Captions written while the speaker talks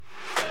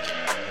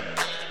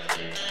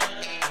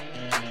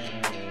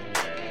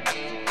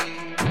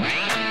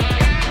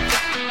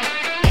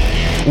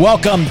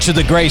Welcome to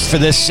the Grace for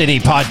This City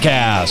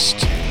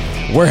podcast.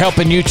 We're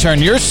helping you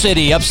turn your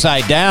city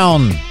upside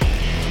down.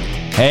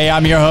 Hey,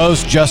 I'm your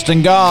host,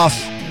 Justin Goff.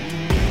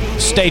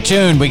 Stay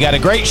tuned. We got a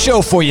great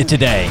show for you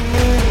today.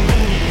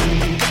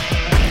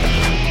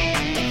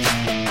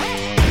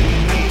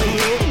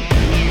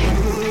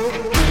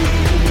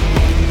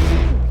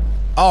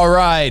 All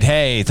right.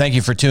 Hey, thank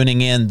you for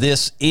tuning in.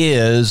 This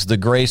is the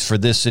Grace for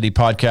This City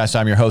podcast.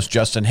 I'm your host,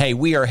 Justin. Hey,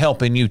 we are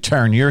helping you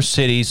turn your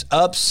cities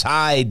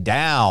upside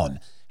down.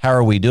 How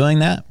are we doing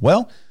that?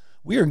 Well,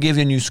 we are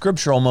giving you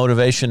scriptural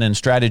motivation and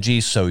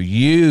strategies so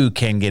you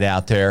can get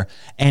out there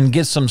and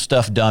get some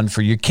stuff done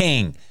for your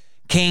King.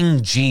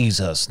 King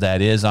Jesus, that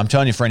is. I'm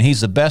telling you, friend,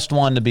 he's the best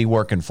one to be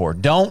working for.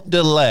 Don't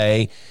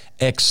delay.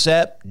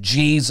 Accept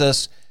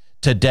Jesus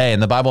today.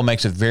 And the Bible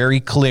makes it very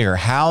clear.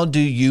 How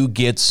do you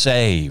get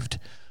saved?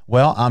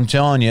 Well, I'm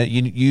telling you,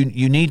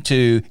 you need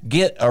to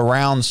get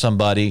around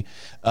somebody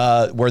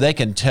where they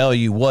can tell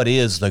you what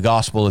is the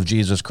gospel of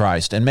Jesus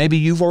Christ. And maybe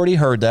you've already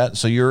heard that,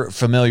 so you're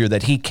familiar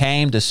that he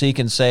came to seek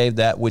and save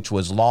that which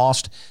was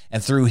lost.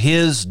 And through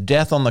his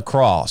death on the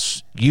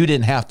cross, you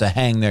didn't have to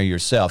hang there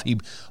yourself. He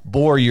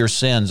bore your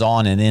sins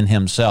on and in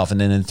himself.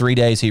 And then in 3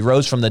 days, he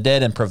rose from the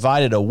dead and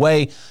provided a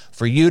way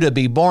for you to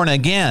be born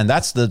again.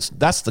 That's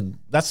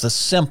the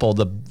simple,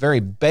 the very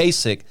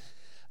basic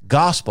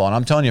gospel. And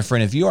I'm telling you,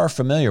 friend, if you are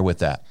familiar with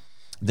that,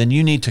 then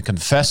you need to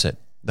confess it.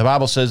 The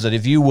Bible says that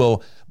if you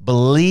will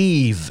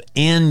believe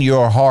in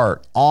your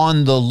heart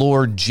on the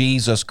Lord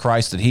Jesus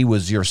Christ, that he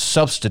was your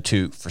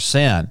substitute for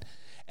sin,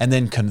 and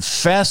then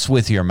confess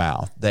with your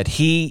mouth that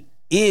he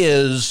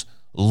is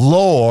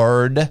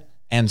Lord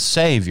and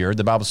Savior,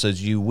 the Bible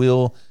says you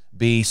will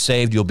be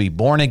saved. You'll be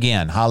born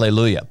again.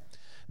 Hallelujah.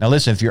 Now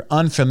listen, if you're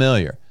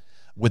unfamiliar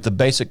with the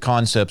basic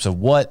concepts of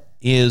what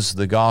is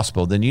the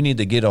gospel, then you need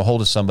to get a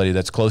hold of somebody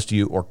that's close to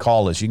you or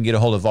call us. You can get a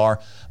hold of our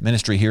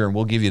ministry here and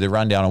we'll give you the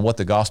rundown on what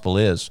the gospel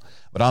is.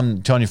 But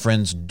I'm telling you,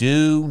 friends,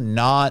 do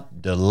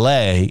not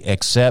delay.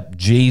 Accept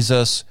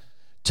Jesus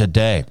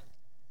today.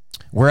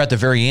 We're at the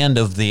very end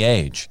of the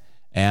age,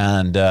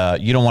 and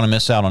you don't want to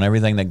miss out on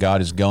everything that God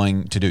is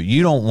going to do.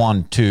 You don't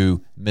want to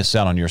miss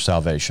out on your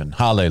salvation.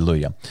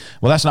 Hallelujah.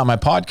 Well, that's not my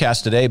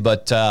podcast today,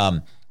 but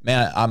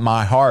man,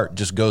 my heart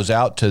just goes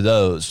out to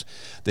those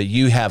that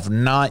you have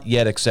not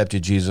yet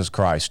accepted Jesus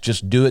Christ.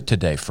 Just do it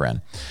today,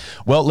 friend.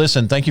 Well,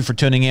 listen, thank you for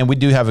tuning in. We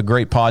do have a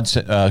great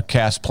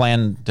podcast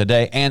planned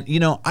today. And, you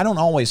know, I don't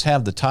always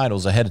have the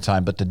titles ahead of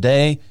time, but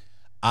today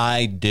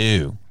I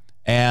do.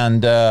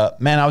 And,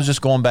 man, I was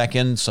just going back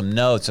in some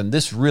notes, and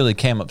this really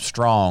came up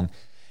strong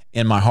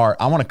in my heart.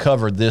 I want to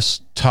cover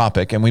this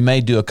topic, and we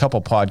may do a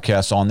couple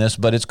podcasts on this,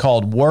 but it's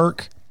called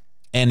Work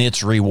and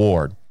Its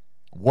Reward.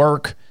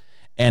 Work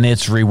and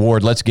its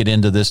reward. Let's get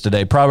into this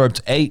today.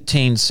 Proverbs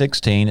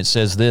 18:16, it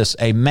says this: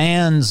 a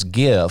man's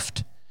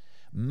gift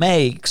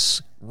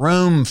makes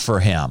room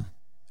for him.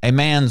 A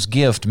man's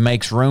gift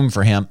makes room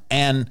for him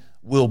and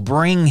will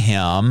bring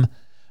him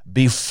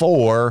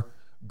before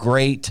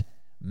great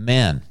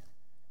men.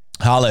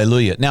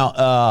 Hallelujah.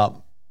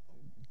 Now,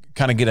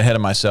 kind of get ahead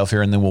of myself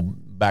here and then we'll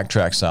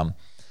backtrack some.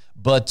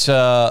 But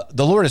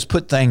the Lord has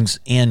put things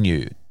in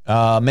you.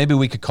 Maybe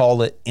we could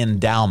call it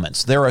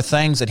endowments. There are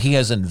things that he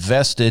has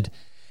invested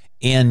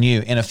in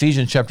you. In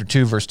Ephesians chapter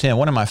 2, verse 10,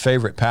 one of my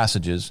favorite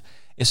passages,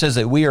 it says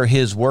that we are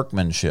his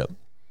workmanship,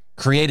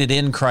 created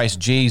in Christ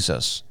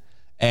Jesus.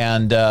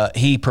 And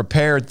he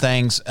prepared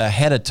things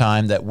ahead of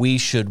time that we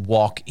should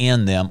walk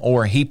in them,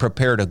 or he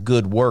prepared a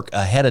good work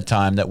ahead of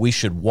time that we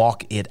should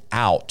walk it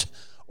out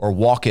or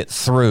walk it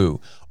through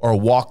or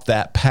walk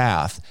that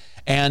path.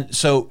 And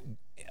so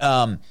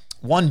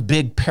one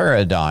big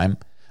paradigm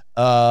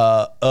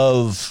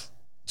of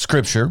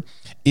Scripture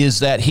is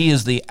that he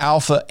is the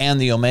Alpha and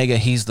the Omega.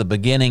 He's the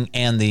beginning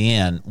and the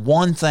end.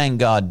 One thing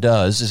God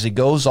does is he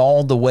goes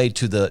all the way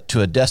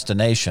to a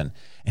destination,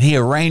 and he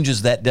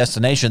arranges that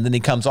destination. Then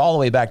he comes all the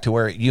way back to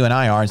where you and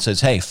I are and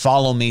says, hey,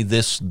 follow me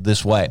this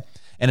way.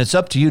 And it's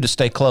up to you to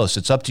stay close.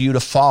 It's up to you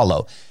to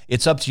follow.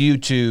 It's up to you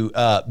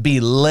to be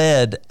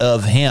led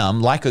of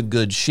him like a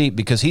good sheep,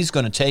 because he's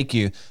going to take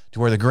you to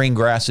where the green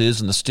grass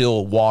is and the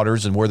still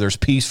waters and where there's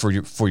peace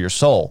for your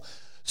soul.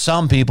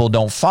 Some people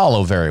don't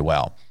follow very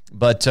well,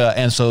 but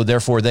and so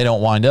therefore they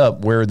don't wind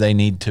up where they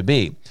need to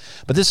be.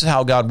 But this is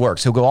how God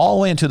works. He'll go all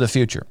the way into the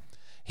future.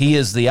 He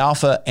is the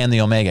Alpha and the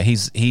Omega.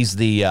 He's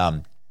the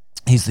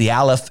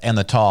Aleph and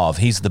the Tav.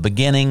 He's the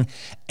beginning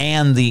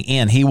and the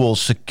end. He will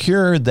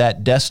secure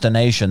that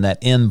destination, that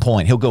end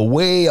point. He'll go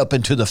way up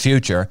into the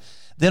future.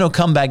 Then he'll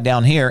come back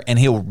down here and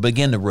he'll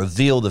begin to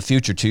reveal the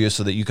future to you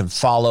so that you can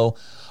follow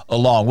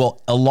along. Well,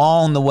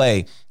 along the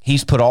way,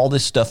 he's put all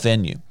this stuff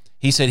in you.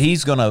 He said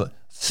he's going to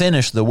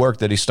finish the work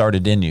that he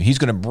started in you. He's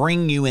going to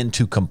bring you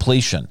into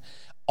completion.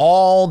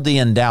 All the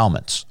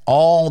endowments,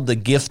 all the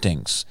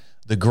giftings,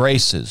 the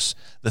graces,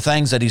 the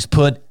things that he's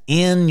put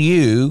in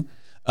you,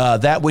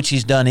 that which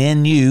he's done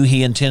in you,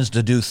 he intends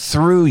to do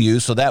through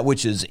you. So that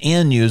which is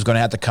in you is going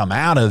to have to come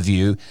out of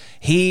you.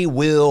 He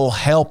will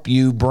help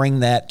you bring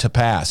that to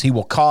pass. He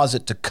will cause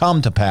it to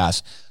come to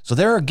pass. So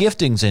there are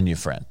giftings in you,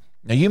 friend.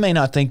 Now, you may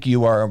not think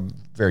you are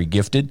very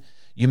gifted.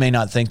 You may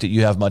not think that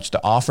you have much to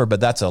offer, but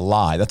that's a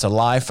lie. That's a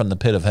lie from the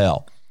pit of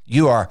hell.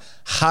 You are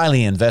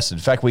highly invested.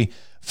 In fact, we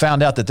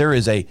found out that there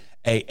is a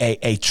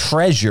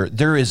treasure,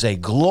 there is a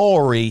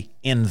glory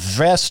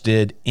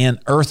invested in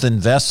earthen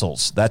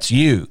vessels. That's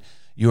you.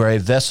 You are a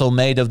vessel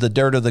made of the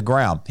dirt of the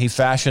ground. He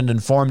fashioned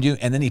and formed you,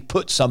 and then he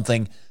put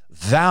something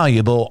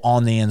valuable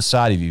on the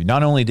inside of you.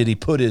 Not only did he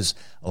put his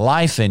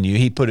life in you,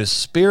 he put his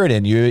spirit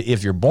in you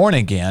if you're born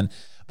again,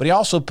 but he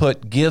also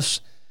put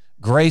gifts,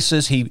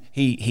 graces.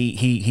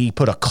 He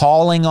put a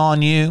calling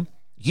on you.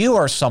 You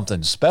are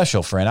something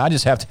special, friend. I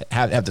just have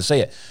to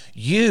say it.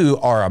 You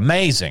are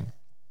amazing.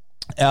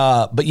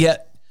 But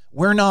yet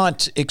we're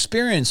not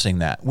experiencing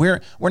that.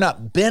 We're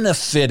not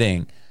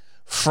benefiting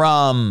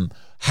from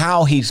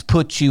how he's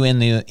put you in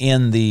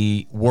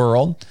the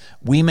world.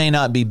 We may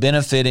not be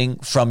benefiting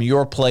from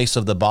your place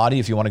of the body.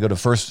 If you want to go to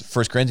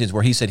First Corinthians,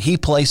 where he said he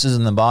places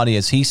in the body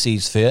as he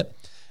sees fit.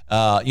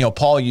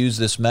 Paul used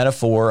this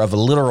metaphor of a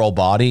literal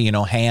body,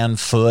 hand,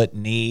 foot,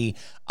 knee,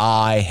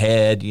 eye,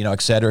 head,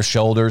 et cetera,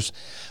 shoulders.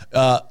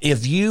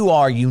 If you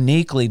are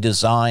uniquely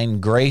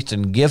designed, graced,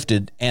 and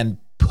gifted and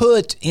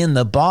put in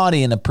the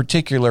body in a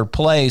particular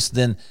place,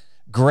 then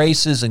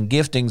graces and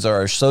giftings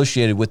are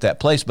associated with that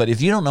place. But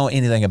if you don't know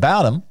anything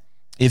about them,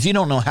 if you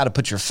don't know how to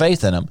put your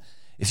faith in them,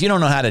 if you don't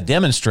know how to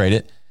demonstrate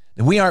it,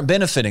 then we aren't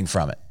benefiting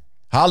from it.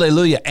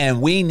 Hallelujah.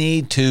 And we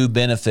need to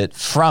benefit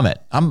from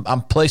it.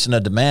 I'm placing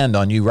a demand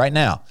on you right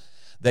now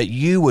that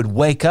you would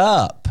wake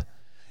up.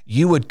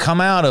 You would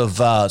come out of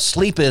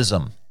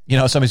sleepism.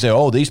 Somebody say,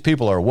 oh, these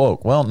people are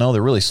woke. Well, no,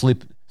 they're really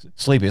sleepy.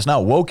 It's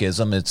not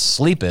wokeism, it's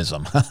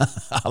sleepism.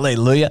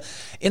 Hallelujah.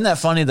 Isn't that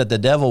funny that the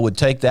devil would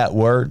take that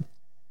word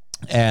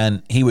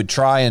and he would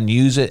try and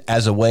use it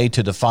as a way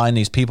to define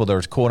these people that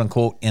are quote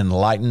unquote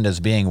enlightened as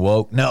being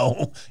woke?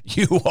 No,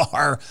 you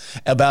are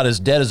about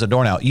as dead as a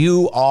doornail.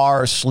 You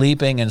are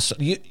sleeping, and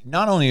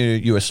not only are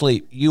you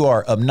asleep, you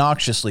are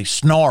obnoxiously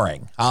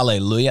snoring.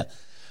 Hallelujah.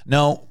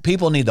 No,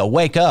 people need to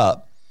wake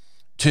up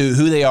to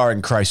who they are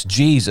in Christ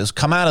Jesus,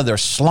 come out of their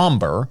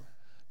slumber,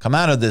 come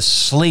out of this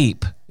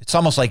sleep. It's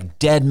almost like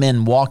dead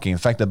men walking. In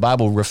fact, the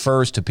Bible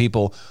refers to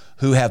people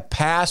who have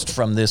passed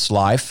from this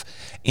life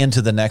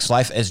into the next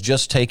life as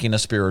just taking a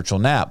spiritual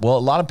nap. Well, a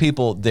lot of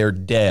people, they're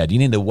dead. You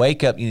need to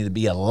wake up. You need to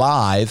be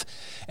alive.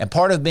 And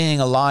part of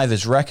being alive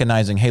is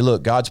recognizing, hey,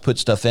 look, God's put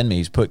stuff in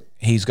me.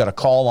 He's got a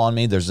call on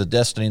me. There's a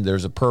destiny.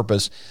 There's a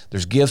purpose.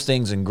 There's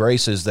giftings and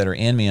graces that are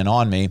in me and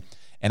on me.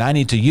 And I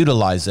need to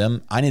utilize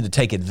them. I need to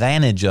take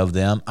advantage of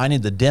them. I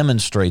need to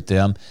demonstrate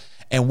them.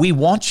 And we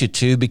want you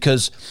to,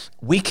 because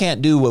we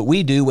can't do what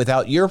we do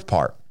without your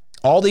part.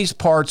 All these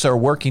parts are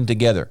working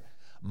together.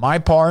 My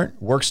part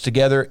works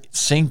together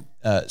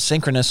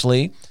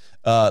synchronously,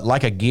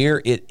 like a gear.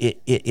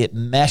 It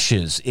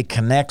meshes. It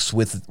connects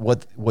with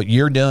what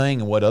you're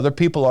doing and what other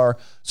people are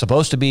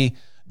supposed to be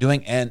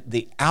doing. And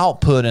the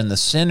output and the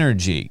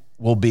synergy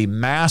will be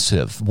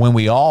massive when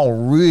we all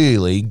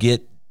really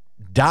get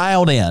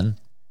dialed in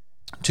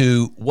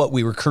to what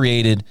we were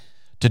created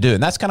to do.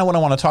 And that's kind of what I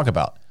want to talk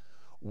about.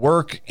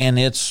 Work and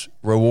its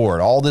reward.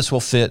 All this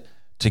will fit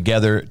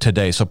together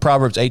today. So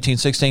Proverbs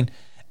 18:16,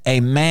 a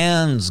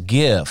man's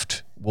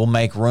gift will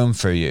make room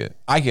for you.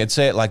 I could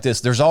say it like this.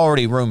 There's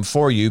already room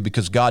for you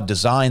because God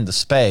designed the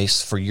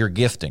space for your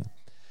gifting.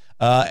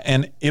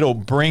 And it'll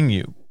bring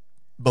you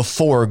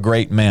before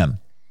great men.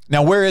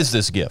 Now, where is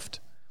this gift?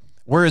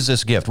 Where is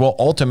this gift? Well,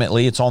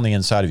 ultimately, it's on the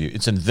inside of you.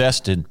 It's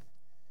invested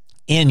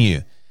in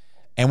you.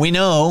 And we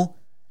know,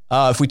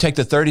 if we take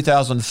the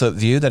 30,000-foot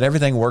view, that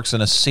everything works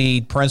in a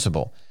seed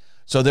principle.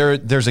 So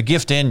there's a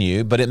gift in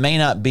you, but it may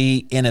not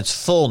be in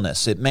its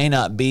fullness. It may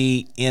not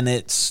be in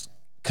its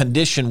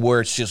condition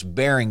where it's just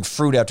bearing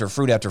fruit after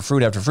fruit after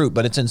fruit after fruit,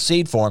 but it's in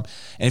seed form.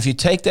 And if you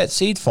take that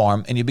seed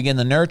form and you begin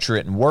to nurture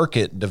it and work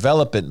it,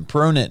 develop it and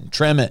prune it and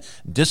trim it,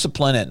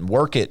 discipline it and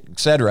work it,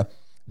 etc.,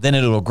 then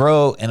it'll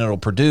grow and it'll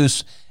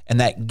produce, and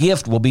that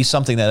gift will be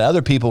something that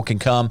other people can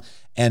come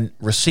and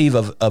receive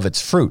of its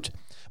fruit.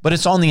 But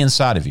it's on the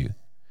inside of you.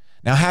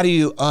 Now, how do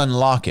you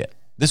unlock it?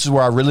 This is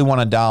where I really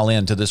want to dial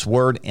into this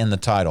word in the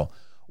title,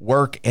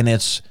 work and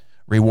its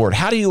reward.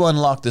 How do you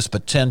unlock this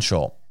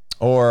potential?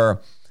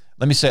 Or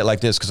let me say it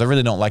like this, because I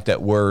really don't like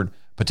that word,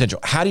 potential.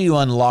 How do you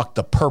unlock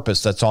the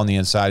purpose that's on the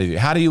inside of you?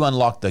 How do you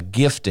unlock the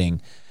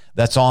gifting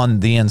that's on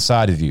the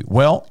inside of you?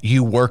 Well,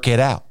 you work it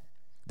out.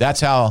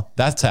 That's how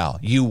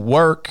you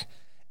work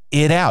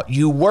it out.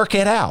 You work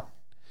it out.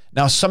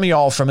 Now, some of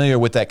y'all are familiar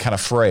with that kind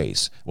of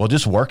phrase. Well,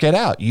 just work it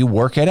out. You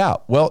work it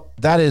out. Well,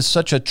 that is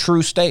such a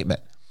true statement.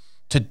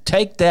 To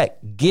take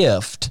that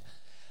gift,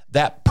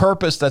 that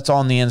purpose that's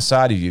on the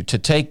inside of you, to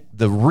take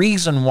the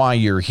reason why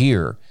you're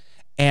here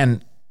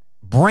and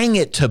bring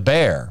it to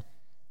bear,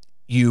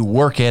 you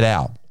work it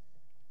out.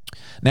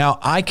 Now,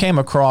 I came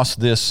across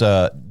this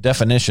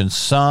definition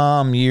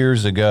some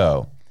years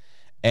ago,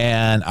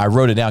 and I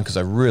wrote it down because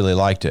I really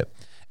liked it.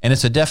 And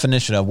it's a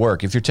definition of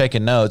work. If you're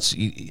taking notes,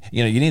 you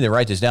need to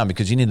write this down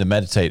because you need to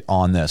meditate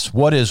on this.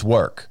 What is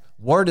work?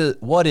 What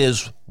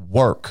is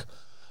work?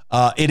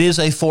 It is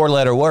a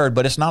four-letter word,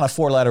 but it's not a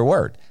four-letter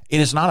word. It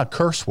is not a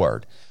curse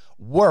word.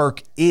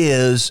 Work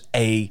is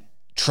a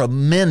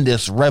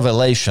tremendous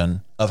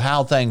revelation of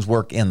how things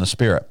work in the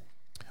Spirit.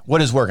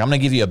 What is work? I'm going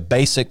to give you a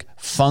basic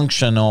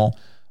functioning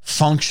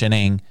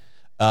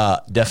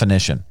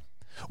definition.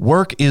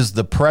 Work is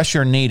the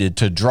pressure needed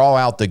to draw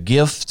out the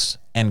gifts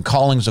and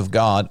callings of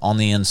God on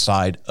the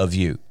inside of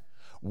you.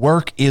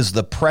 Work is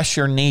the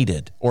pressure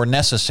needed or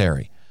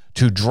necessary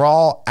to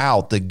draw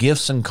out the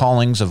gifts and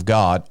callings of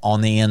God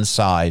on the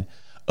inside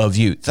of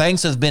you.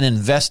 Things have been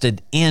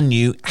invested in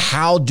you.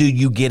 How do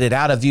you get it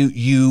out of you?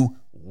 You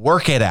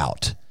work it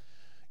out.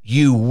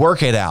 You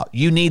work it out.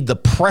 You need the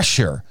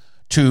pressure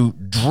to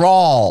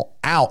draw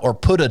out or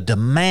put a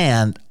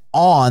demand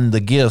on the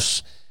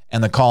gifts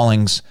and the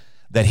callings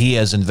that he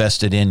has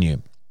invested in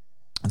you.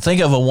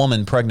 Think of a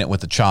woman pregnant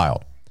with a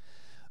child.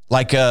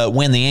 Like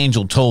when the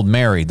angel told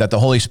Mary that the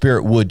Holy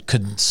Spirit would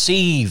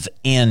conceive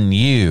in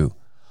you.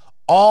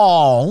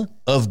 All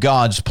of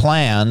God's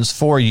plans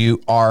for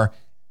you are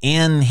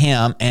in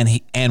him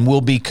and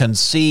will be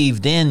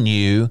conceived in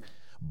you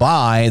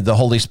by the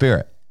Holy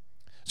Spirit.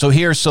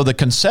 So the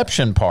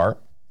conception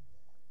part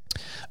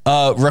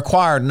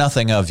required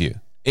nothing of you.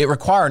 It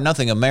required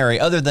nothing of Mary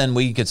other than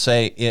we could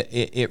say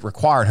it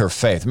required her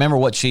faith. Remember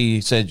what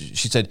she said?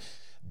 She said,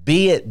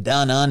 "Be it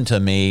done unto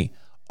me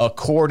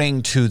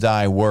according to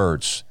thy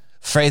words.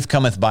 Faith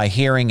cometh by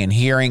hearing, and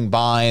hearing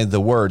by the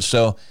word."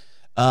 So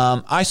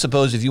I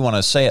suppose if you want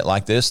to say it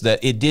like this, that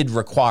it did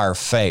require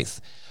faith.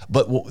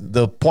 But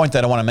the point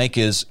that I want to make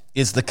is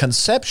the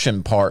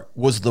conception part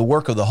was the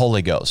work of the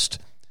Holy Ghost.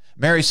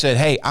 Mary said,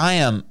 "Hey, I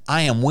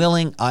am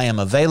willing, I am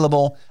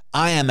available,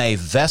 I am a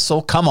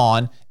vessel, come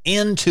on,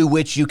 into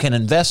which you can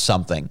invest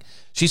something."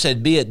 She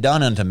said, "Be it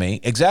done unto me.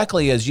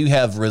 Exactly as you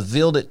have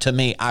revealed it to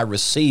me, I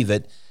receive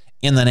it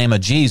in the name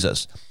of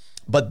Jesus."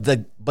 But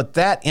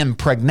that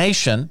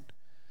impregnation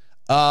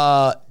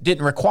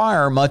didn't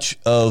require much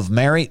of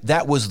Mary.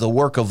 That was the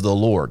work of the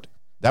Lord.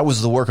 That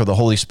was the work of the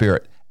Holy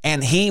Spirit.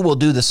 And he will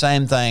do the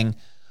same thing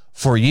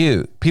for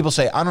you. People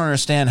say, "I don't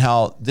understand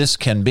how this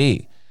can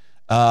be."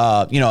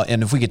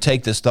 And if we could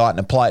take this thought and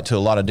apply it to a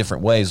lot of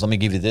different ways, let me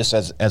give you this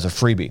as a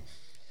freebie.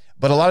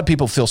 But a lot of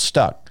people feel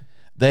stuck.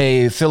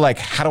 They feel like,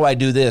 how do I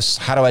do this?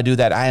 How do I do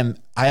that? I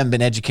haven't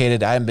been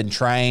educated. I haven't been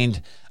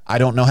trained. I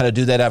don't know how to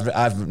do that.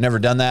 I've never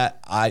done that.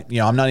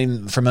 I'm not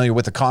even familiar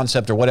with the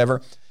concept or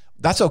whatever.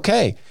 That's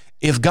okay.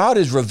 If God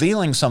is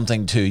revealing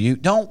something to you,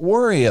 don't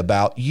worry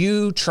about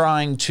you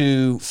trying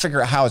to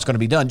figure out how it's going to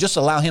be done. Just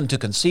allow him to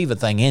conceive a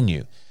thing in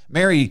you.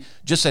 Mary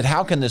just said,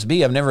 "How can this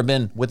be? I've never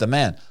been with a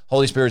man."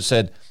 Holy Spirit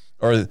said,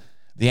 or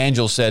the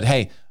angel said,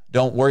 "Hey,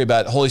 don't worry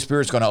about it. Holy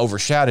Spirit's going to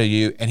overshadow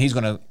you, and he is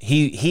going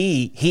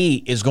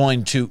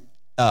to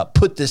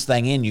put this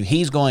thing in you.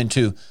 He's going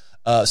to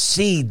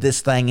seed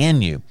this thing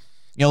in you."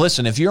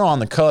 Listen, if you're on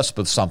the cusp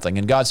of something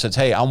and God says,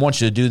 "Hey, I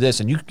want you to do this,"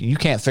 and you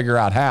can't figure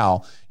out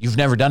how, you've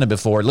never done it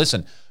before,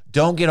 listen,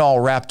 don't get all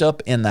wrapped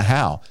up in the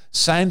how.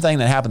 Same thing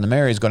that happened to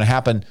Mary is going to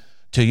happen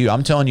to you.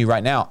 I'm telling you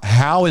right now,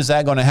 how is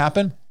that going to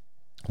happen?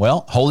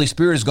 Well, Holy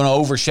Spirit is going to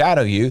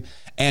overshadow you,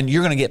 and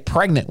you're going to get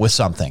pregnant with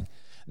something.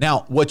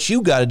 Now, what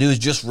you got to do is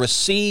just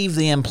receive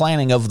the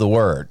implanting of the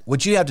word.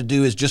 What you have to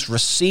do is just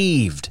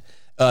receive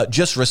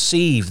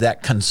that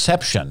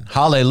conception.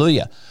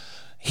 Hallelujah.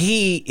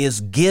 He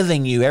is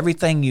giving you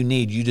everything you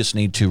need. You just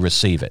need to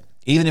receive it,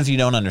 even if you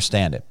don't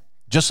understand it,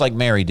 just like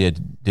Mary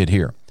did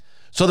here.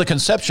 So the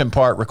conception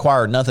part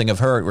required nothing of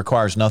her. It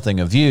requires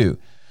nothing of you.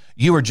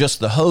 You are just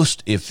the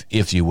host,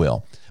 if you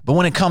will. But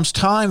when it comes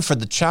time for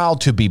the child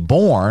to be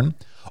born,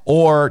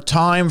 or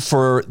time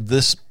for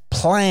this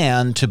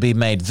plan to be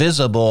made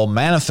visible,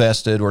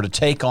 manifested, or to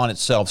take on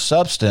itself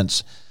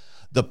substance,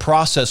 the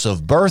process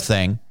of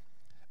birthing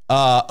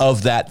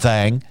of that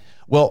thing,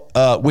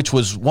 which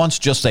was once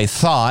just a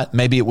thought,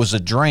 maybe it was a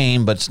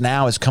dream, but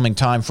now it's coming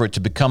time for it to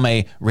become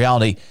a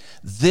reality.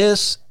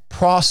 This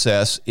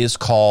process is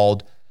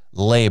called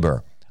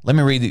labor. Let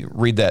me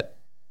read that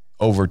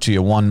over to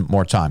you one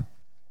more time.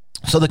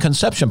 So the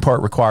conception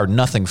part required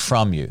nothing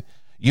from you.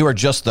 You are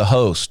just the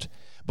host.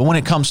 But when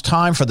it comes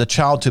time for the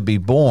child to be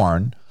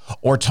born,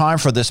 or time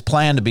for this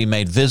plan to be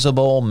made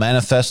visible,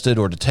 manifested,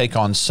 or to take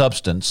on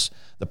substance,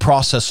 the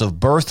process of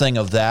birthing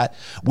of that,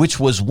 which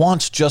was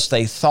once just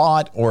a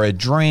thought or a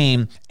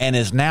dream and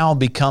is now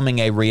becoming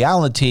a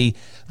reality,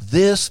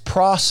 this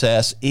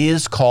process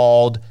is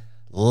called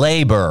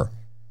labor.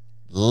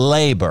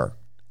 Labor.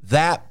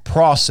 That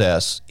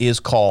process is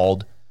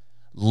called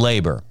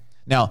labor.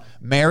 Now,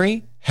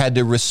 Mary had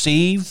to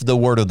receive the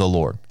word of the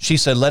Lord. She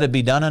said, "Let it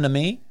be done unto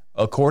me,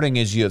 according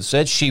as you have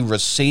said." She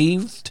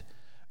received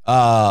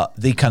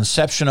the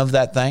conception of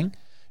that thing.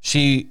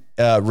 She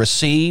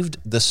received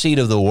the seed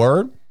of the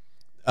word.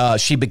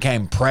 She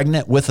became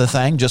pregnant with the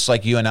thing, just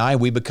like you and I,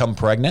 we become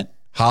pregnant.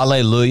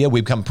 Hallelujah. We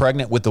become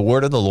pregnant with the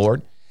word of the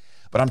Lord.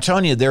 But I'm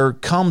telling you, there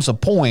comes a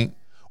point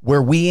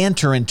where we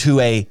enter into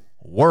a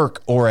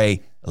work or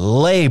a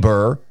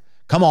labor.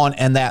 Come on.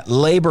 And that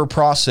labor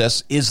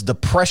process is the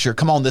pressure.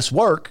 Come on, this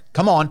work,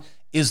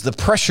 is the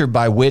pressure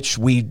by which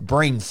we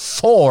bring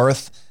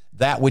forth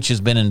that which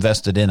has been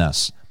invested in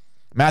us.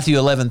 Matthew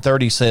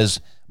 11:30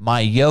 says, my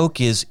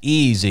yoke is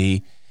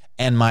easy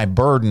and my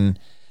burden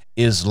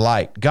is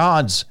light.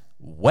 God's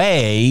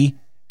way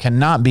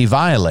cannot be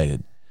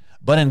violated.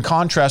 But in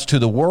contrast to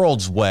the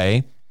world's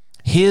way,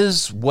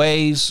 his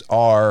ways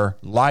are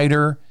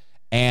lighter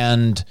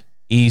and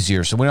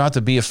easier. So we don't have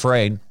to be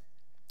afraid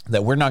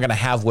that we're not going to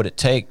have what it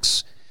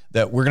takes,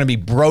 that we're going to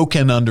be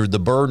broken under the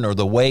burden or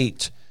the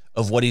weight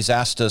of what he's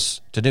asked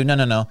us to do.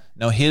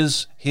 No.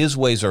 His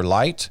ways are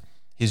light.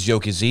 His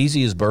yoke is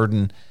easy. His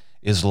burden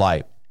is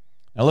light.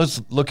 Now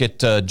let's look at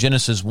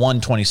Genesis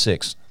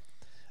 1:26.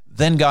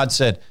 Then God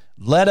said,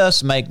 let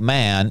us make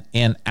man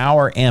in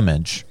our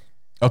image,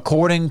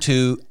 according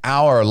to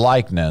our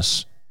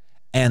likeness,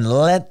 and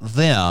let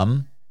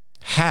them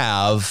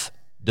have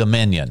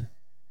dominion.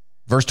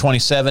 Verse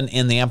 27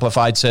 in the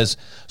Amplified says,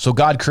 so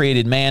God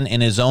created man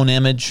in his own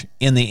image.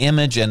 In the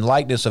image and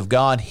likeness of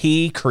God,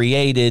 he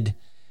created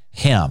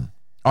him.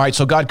 All right,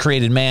 so God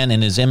created man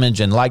in his image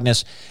and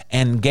likeness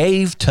and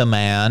gave to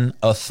man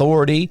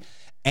authority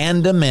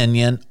and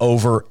dominion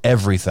over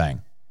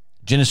everything.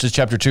 Genesis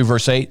chapter 2,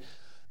 verse 8,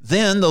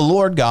 then the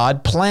Lord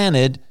God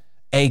planted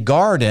a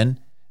garden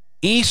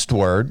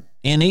eastward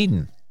in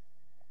Eden,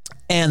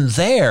 and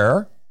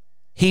there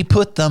he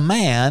put the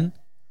man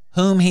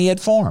whom he had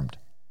formed.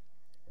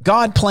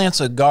 God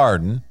plants a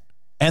garden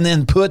and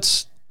then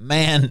puts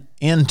man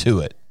into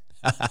it.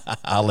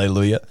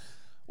 Hallelujah.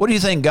 What do you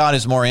think God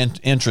is more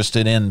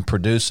interested in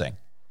producing?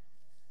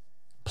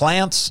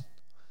 Plants,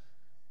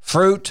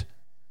 fruit,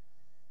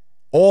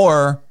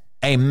 or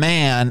a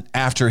man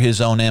after his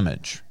own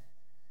image?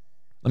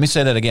 Let me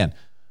say that again.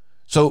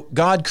 So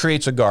God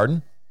creates a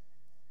garden,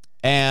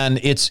 and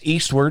it's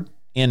eastward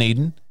in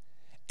Eden,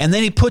 and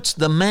then he puts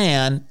the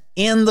man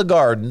in the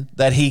garden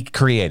that he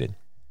created.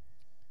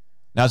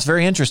 Now, it's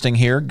very interesting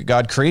here.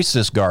 God creates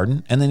this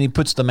garden, and then he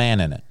puts the man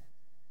in it.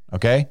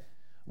 Okay?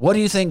 What do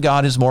you think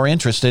God is more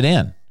interested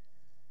in?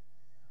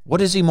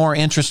 What is he more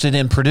interested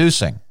in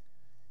producing?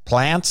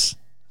 Plants,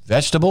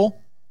 vegetable,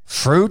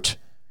 fruit,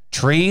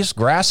 trees,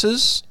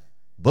 grasses,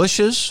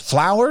 bushes,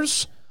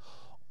 flowers?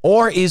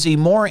 Or is he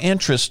more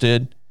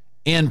interested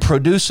in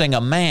producing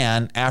a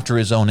man after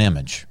his own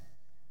image?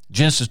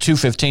 Genesis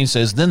 2:15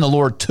 says, then the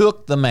Lord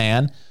took the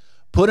man,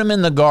 put him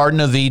in the Garden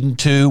of Eden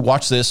to,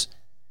 watch this,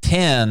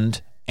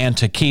 tend and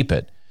to keep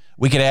it.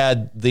 We could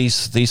add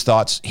these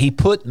thoughts. He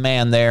put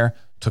man there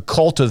to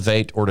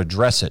cultivate or to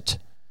dress it.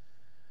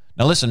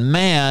 Now listen,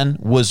 man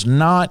was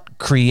not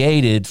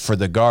created for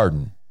the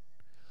garden.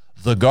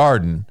 The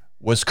garden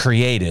was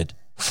created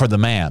for the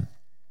man.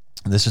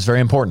 This is very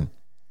important.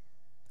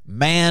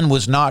 Man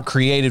was not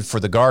created for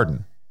the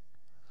garden.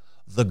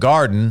 The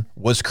garden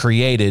was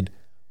created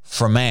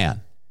for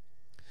man.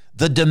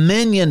 The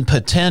dominion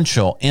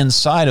potential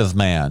inside of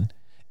man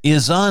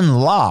is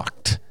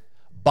unlocked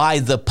by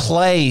the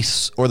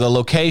place or the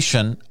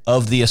location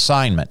of the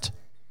assignment.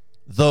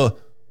 The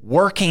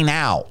working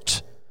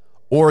out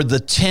or the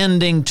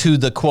tending to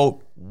the,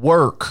 quote,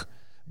 work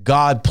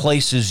God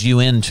places you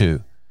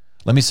into.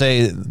 Let me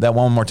say that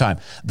one more time.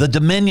 The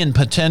dominion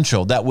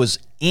potential that was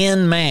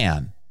in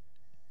man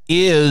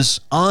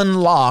is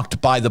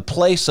unlocked by the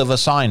place of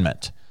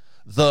assignment,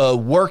 the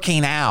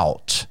working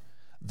out,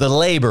 the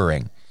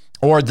laboring,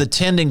 or the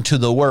tending to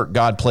the work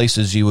God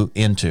places you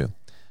into.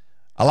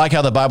 I like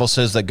how the Bible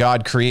says that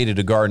God created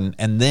a garden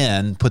and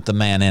then put the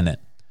man in it.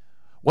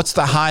 What's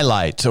the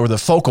highlight or the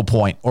focal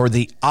point or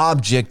the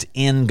object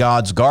in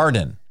God's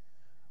garden?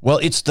 Well,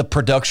 it's the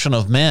production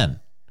of men,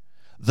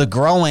 the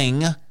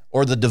growing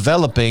or the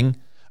developing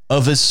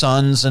of his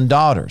sons and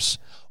daughters.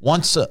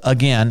 Once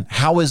again,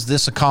 how is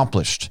this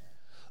accomplished?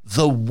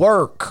 The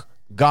work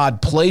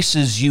God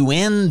places you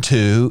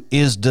into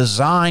is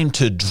designed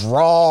to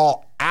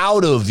draw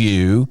out of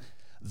you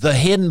the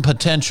hidden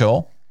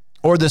potential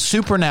or the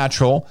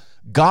supernatural,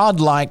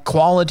 God-like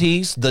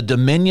qualities, the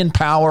dominion,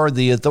 power,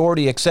 the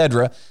authority,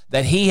 etc.,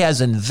 that he has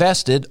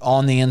invested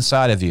on the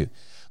inside of you.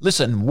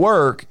 Listen,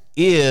 work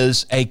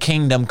is a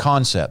kingdom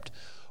concept.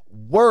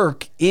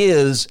 Work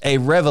is a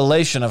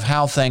revelation of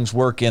how things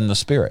work in the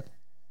spirit.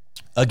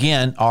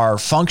 Again, our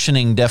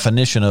functioning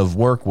definition of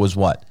work was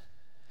what?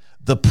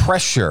 The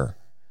pressure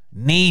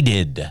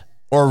needed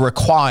or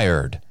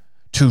required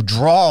to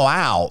draw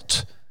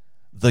out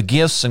the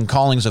gifts and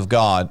callings of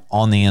God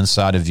on the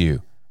inside of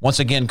you. Once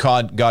again,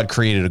 God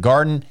created a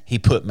garden. He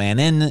put man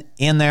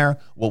in there.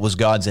 What was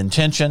God's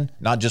intention?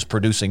 Not just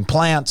producing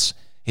plants.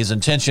 His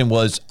intention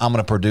was, I'm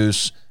going to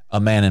produce a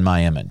man in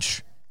my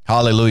image.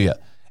 Hallelujah.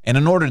 And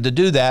in order to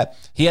do that,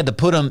 he had to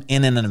put him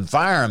in an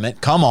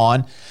environment,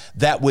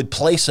 that would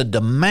place a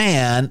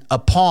demand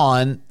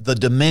upon the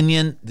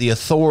dominion, the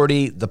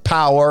authority, the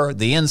power,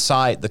 the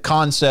insight, the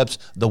concepts,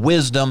 the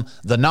wisdom,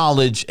 the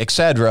knowledge,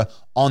 etc.,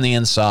 on the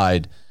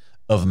inside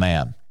of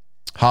man.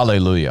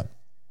 Hallelujah.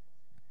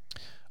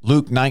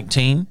 Luke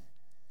 19,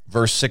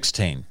 verse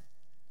 16.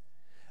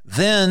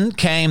 Then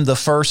came the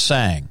first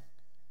saying,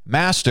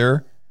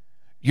 Master,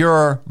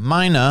 your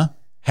mina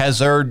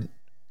has earned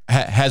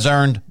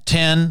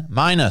 10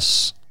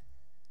 minas.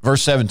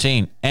 Verse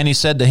 17, and he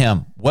said to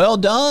him, well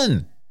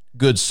done,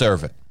 good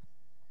servant.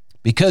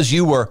 Because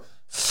you were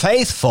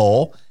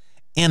faithful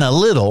in a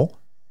little,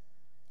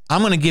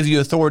 I'm going to give you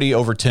authority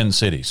over 10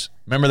 cities.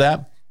 Remember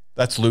that?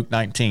 That's Luke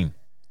 19,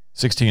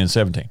 16 and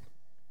 17.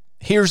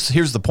 Here's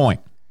the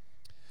point.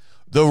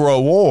 The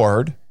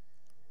reward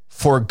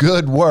for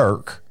good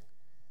work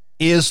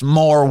is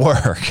more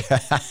work.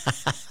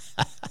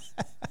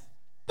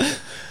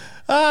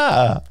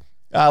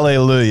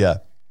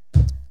 Hallelujah.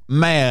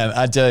 Man,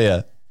 I tell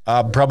you,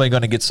 I'm probably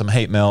going to get some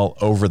hate mail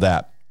over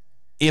that.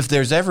 If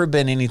there's ever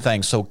been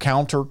anything so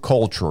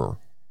countercultural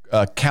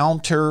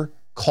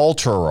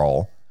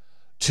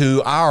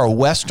to our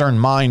Western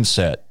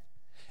mindset,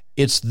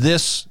 it's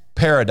this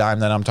paradigm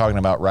that I'm talking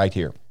about right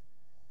here.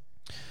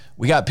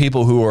 We got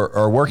people who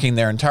are working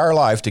their entire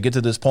life to get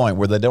to this point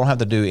where they don't have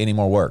to do any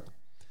more work.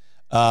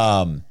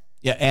 And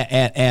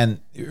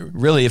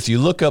really, if you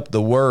look up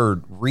the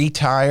word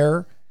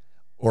retire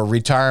or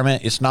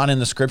retirement, it's not in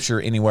the scripture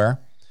anywhere.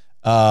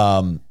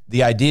 The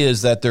idea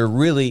is that there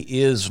really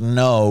is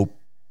no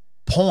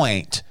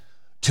point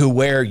to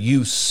where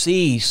you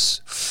cease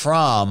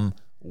from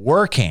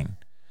working.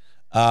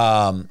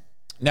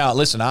 Now,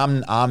 listen,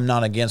 I'm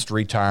not against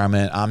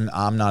retirement.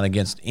 I'm not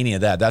against any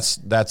of that.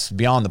 That's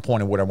beyond the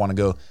point of what I want to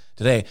go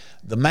today.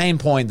 The main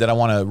point that I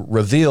want to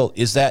reveal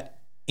is that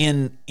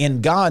in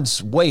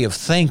God's way of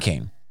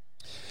thinking,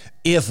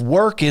 if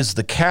work is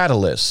the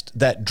catalyst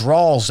that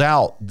draws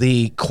out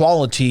the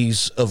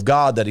qualities of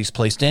God that He's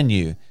placed in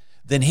you,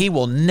 then He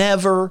will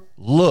never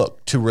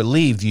look to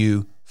relieve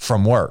you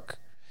from work.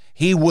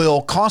 He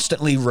will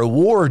constantly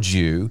reward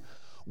you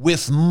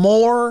with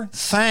more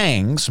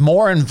things,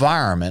 more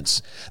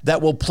environments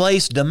that will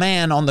place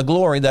demand on the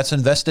glory that's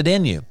invested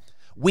in you.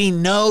 We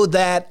know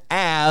that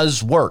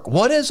as work.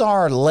 What is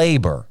our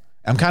labor?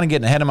 I'm kind of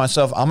getting ahead of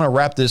myself. I'm going to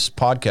wrap this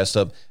podcast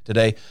up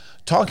today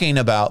talking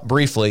about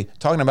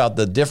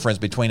the difference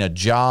between a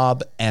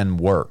job and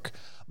work.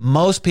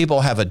 Most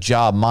people have a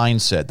job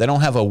mindset. They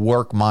don't have a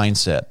work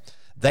mindset.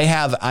 They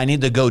have, I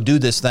need to go do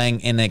this thing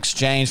in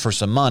exchange for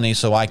some money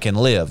so I can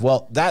live.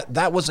 Well,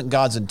 that wasn't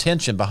God's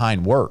intention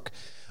behind work.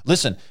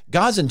 Listen,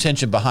 God's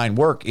intention behind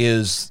work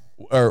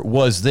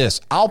was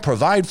this: I'll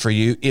provide for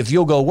you if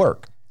you'll go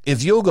work.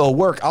 If you'll go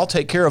work, I'll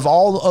take care of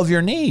all of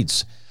your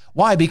needs.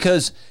 Why?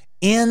 Because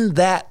in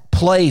that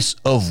place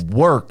of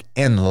work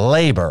and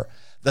labor,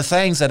 the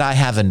things that I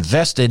have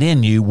invested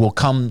in you will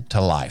come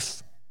to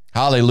life.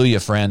 Hallelujah,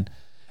 friend.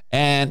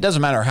 And it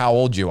doesn't matter how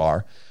old you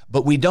are,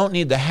 but we don't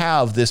need to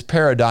have this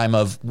paradigm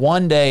of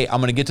one day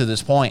I'm going to get to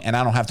this point and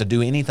I don't have to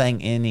do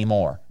anything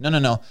anymore.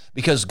 No.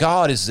 Because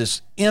God is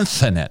this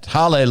infinite,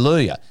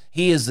 hallelujah.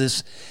 He is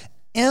this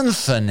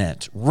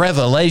infinite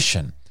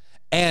revelation.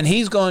 And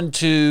He's going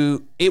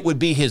to, it would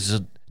be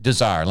His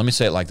desire. Let me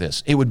say it like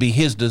this. It would be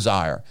His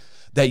desire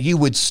that you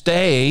would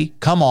stay,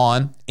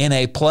 in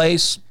a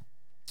place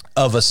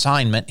of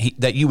assignment,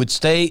 that you would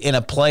stay in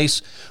a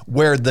place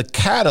where the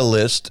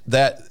catalyst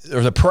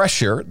or the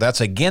pressure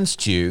that's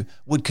against you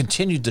would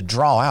continue to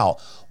draw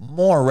out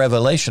more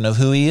revelation of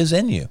who He is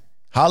in you.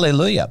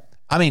 Hallelujah.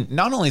 I mean,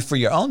 not only for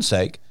your own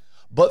sake,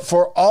 but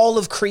for all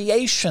of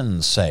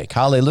creation's sake.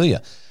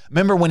 Hallelujah.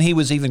 Remember when He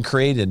was even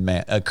creating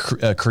man? You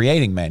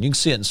can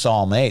see it in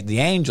Psalm 8. The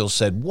angels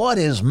said, "What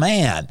is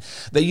man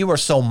that you are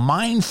so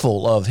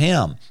mindful of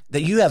him,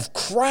 that you have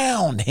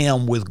crowned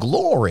him with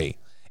glory?"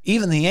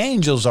 Even the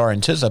angels are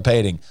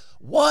anticipating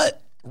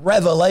what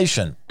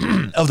revelation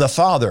of the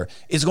Father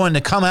is going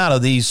to come out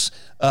of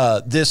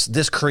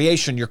this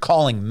creation you're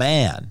calling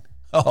man.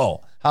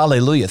 Oh,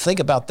 hallelujah. Think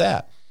about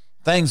that.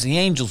 Things the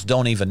angels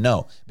don't even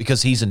know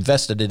because He's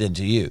invested it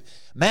into you.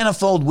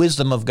 Manifold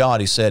wisdom of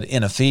God, He said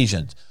in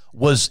Ephesians,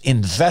 was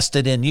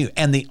invested in you.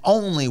 And the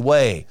only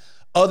way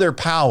other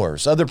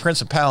powers, other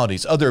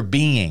principalities, other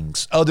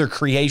beings, other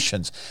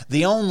creations,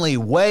 the only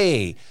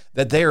way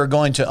that they are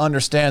going to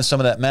understand some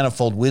of that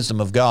manifold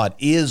wisdom of God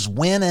is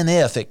when and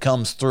if it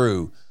comes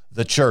through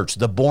the church,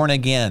 the born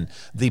again,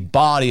 the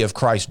body of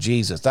Christ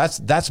Jesus.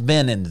 That's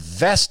been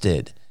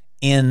invested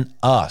in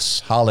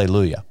us.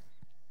 Hallelujah.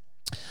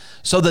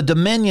 So the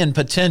dominion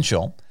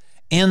potential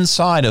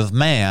inside of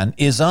man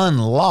is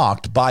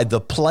unlocked by the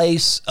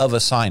place of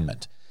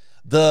assignment.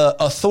 The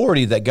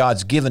authority that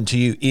God's given to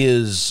you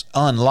is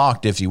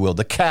unlocked, if you will.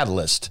 The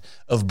catalyst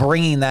of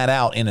bringing that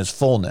out in His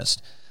fullness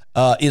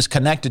is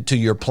connected to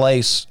your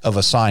place of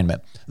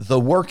assignment. The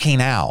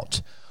working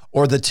out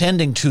or the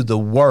tending to the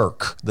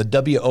work, the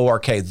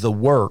W-O-R-K, the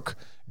work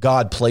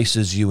God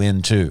places you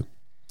into.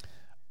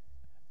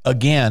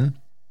 Again,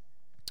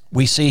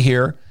 we see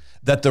here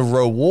that the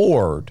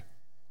reward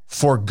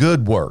for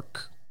good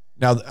work.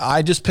 Now,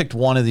 I just picked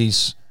one of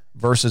these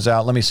verses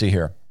out. Let me see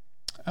here.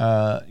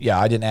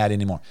 I didn't add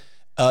any more.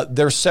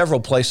 There's several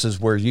places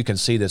where you can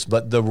see this,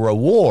 but the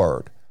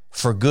reward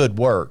for good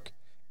work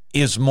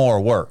is more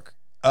work.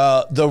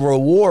 The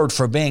reward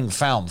for being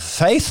found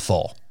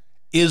faithful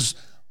is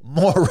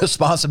more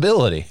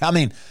responsibility. I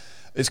mean,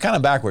 it's kind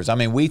of backwards. I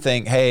mean, we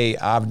think, hey,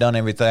 I've done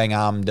everything,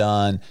 I'm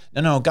done.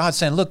 No, God's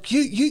saying, look,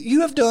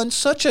 you have done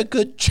such a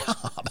good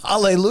job.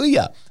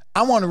 Hallelujah.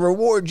 I want to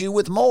reward you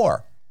with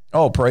more.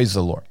 Oh, praise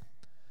the Lord.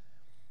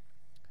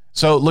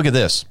 So look at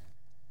this.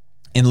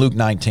 In Luke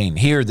 19,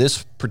 here,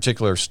 this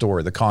particular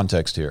story, the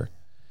context here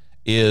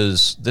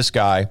is this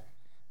guy,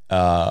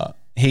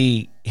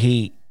 he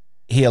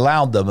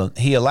allowed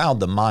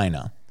the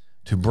mina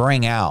to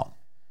bring out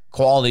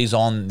qualities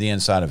on the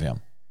inside of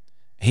him.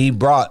 He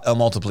brought a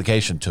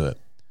multiplication to it.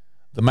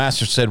 The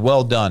master said,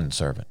 "Well done,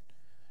 servant.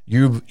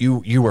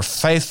 You were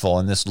faithful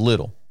in this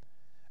little.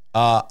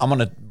 I'm going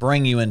to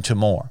bring you into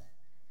more."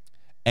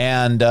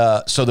 And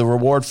so the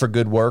reward for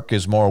good work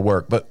is more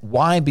work. But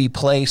why be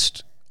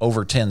placed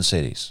over 10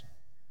 cities?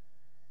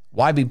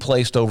 Why be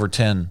placed over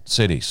 10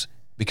 cities?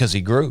 Because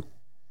he grew.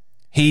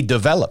 He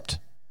developed.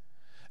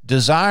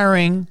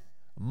 Desiring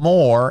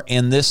more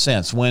in this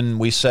sense, when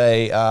we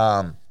say,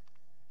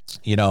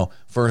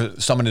 for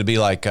somebody to be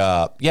like,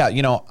 I'm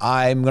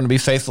going to be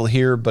faithful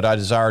here, but I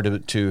desire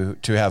to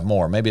have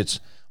more. Maybe it's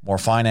more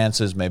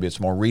finances, maybe it's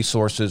more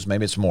resources,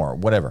 maybe it's more,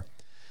 whatever.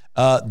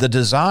 The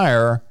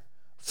desire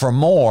for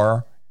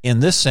more in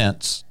this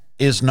sense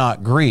is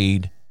not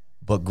greed,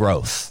 but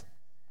growth.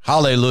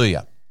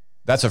 Hallelujah.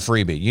 That's a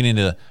freebie. You need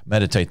to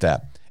meditate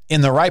that.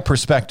 In the right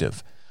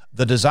perspective,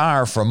 the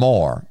desire for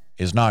more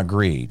is not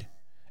greed.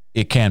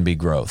 It can be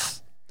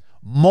growth.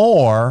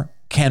 More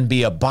can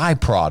be a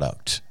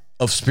byproduct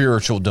of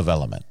spiritual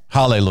development.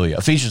 Hallelujah.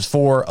 Ephesians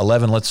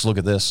 4:11, let's look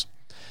at this.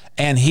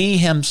 And he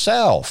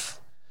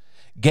himself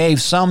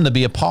gave some to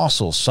be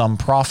apostles, some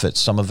prophets,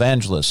 some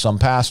evangelists, some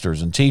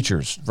pastors and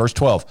teachers. Verse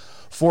 12,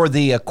 for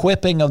the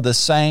equipping of the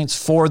saints,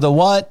 for the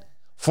what?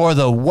 For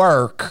the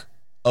work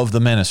of the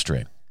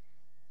ministry.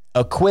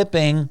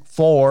 Equipping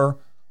for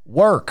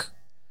work.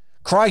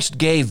 Christ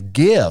gave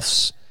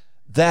gifts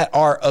that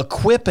are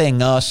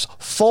equipping us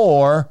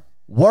for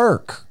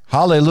work.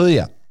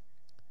 Hallelujah.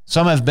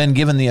 Some have been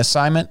given the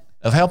assignment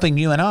of helping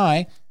you and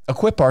I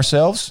equip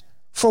ourselves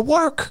for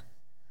work.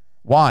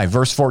 Why?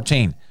 Verse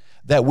 14,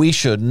 that we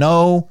should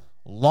no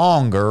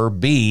longer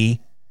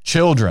be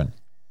children.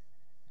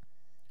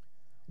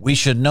 We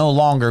should no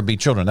longer be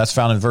children. That's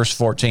found in verse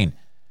 14.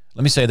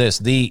 Let me say this.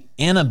 The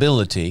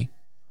inability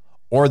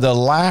or the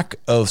lack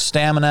of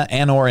stamina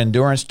and or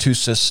endurance to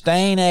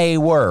sustain a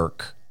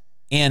work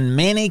in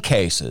many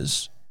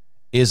cases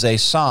is a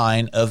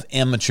sign of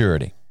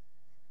immaturity.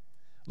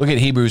 Look at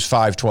Hebrews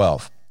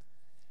 5:12.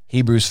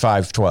 Hebrews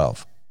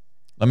 5:12.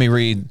 Let me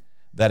read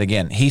that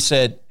again. He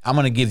said, I'm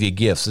going to give you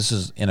gifts. This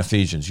is in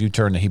Ephesians. You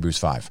turn to Hebrews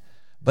 5.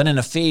 But in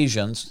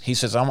Ephesians, he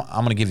says, I'm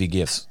going to give you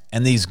gifts.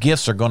 And these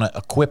gifts are going to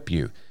equip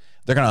you.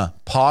 They're going to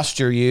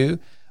posture you.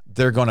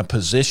 They're going to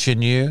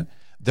position you.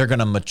 They're going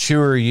to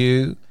mature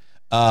you.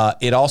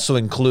 It also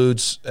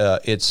includes,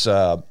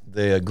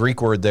 the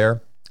Greek word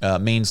there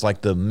means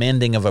like the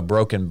mending of a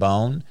broken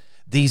bone.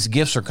 These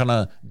gifts are going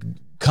to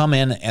come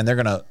in and they're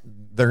going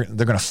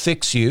to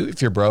fix you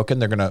if you're broken.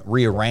 They're going to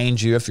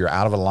rearrange you if you're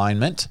out of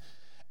alignment.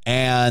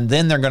 And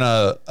then they're going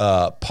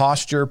to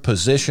posture,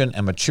 position,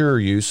 and mature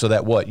you so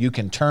that what? You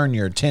can turn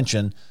your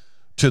attention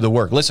to the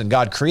work. Listen,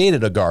 God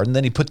created a garden,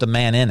 then he put the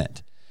man in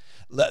it.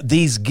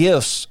 These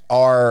gifts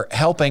are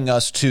helping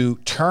us to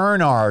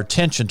turn our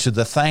attention to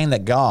the thing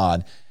that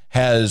God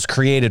has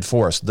created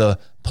for us, the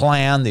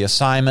plan, the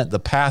assignment, the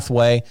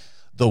pathway,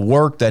 the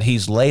work that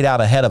he's laid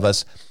out ahead of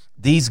us.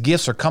 These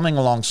gifts are coming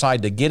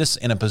alongside to get us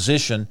in a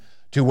position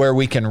to where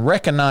we can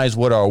recognize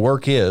what our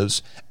work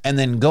is and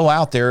then go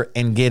out there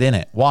and get in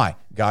it. Why?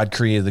 God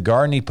created the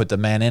garden. He put the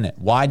man in it.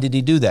 Why did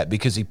he do that?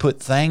 Because he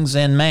put things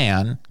in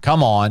man,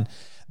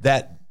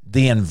 that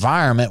the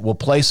environment will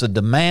place a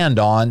demand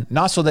on,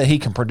 not so that he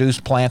can produce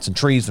plants and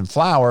trees and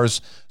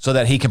flowers, so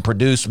that he can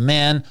produce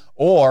men,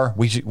 or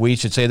we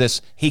should say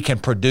this, he can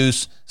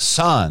produce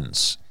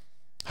sons.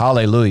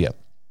 Hallelujah.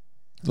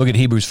 Look at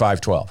Hebrews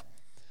 5:12.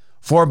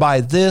 For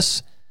by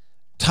this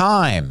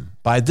time,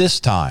 I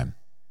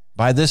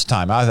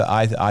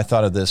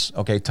thought of this,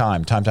 okay,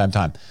 time.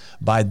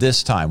 By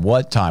this time,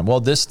 what time? Well,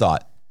 this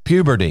thought,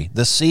 puberty,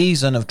 the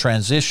season of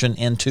transition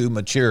into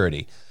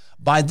maturity.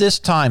 By this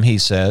time, he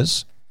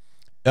says,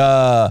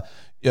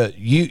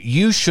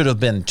 you should have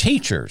been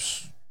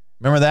teachers.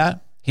 Remember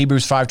that?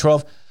 Hebrews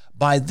 5:12.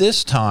 By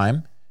this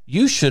time,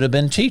 you should have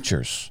been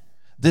teachers.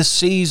 This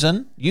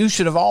season, you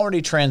should have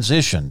already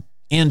transitioned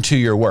into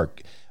your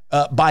work.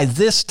 By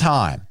this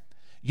time,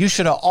 you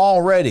should have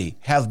already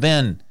have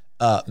been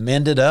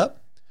mended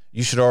up.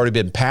 You should have already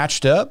been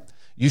patched up.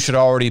 You should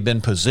have already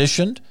been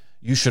positioned.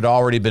 You should have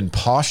already been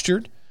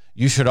postured.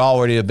 You should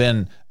already have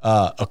been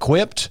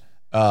equipped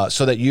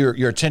so that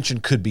your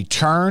attention could be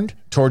turned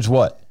towards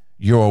what?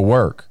 Your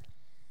work.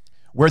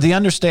 Where the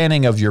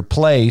understanding of your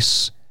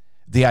place,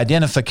 the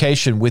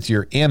identification with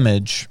your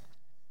image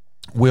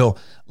will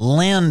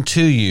lend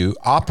to you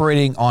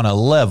operating on a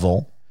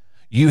level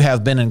you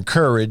have been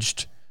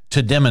encouraged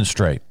to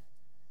demonstrate.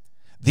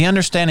 The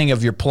understanding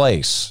of your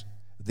place,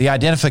 the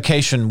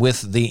identification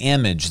with the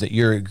image that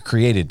you're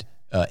created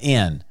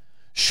in,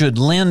 should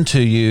lend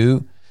to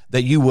you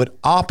that you would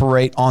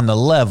operate on the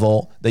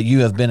level that you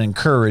have been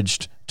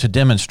encouraged to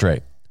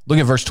demonstrate. Look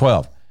at verse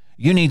 12.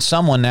 You need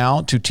someone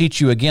now to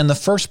teach you again the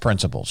first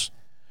principles.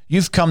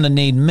 You've come to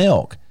need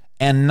milk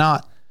and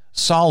not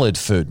solid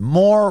food.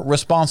 More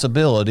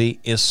responsibility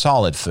is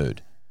solid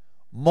food.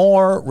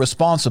 More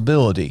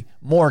responsibility,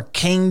 more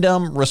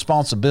kingdom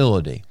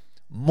responsibility,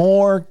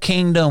 more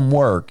kingdom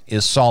work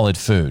is solid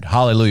food.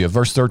 Hallelujah.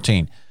 Verse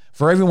 13,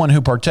 for everyone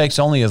who partakes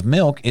only of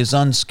milk is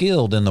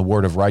unskilled in the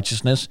word of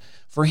righteousness,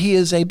 for he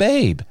is a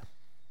babe.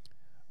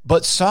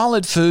 But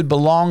solid food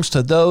belongs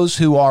to those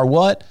who are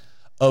what?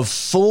 Of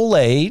full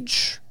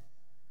age.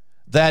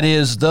 That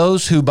is,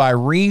 those who by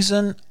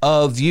reason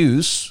of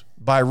use,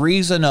 by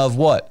reason of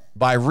what?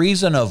 By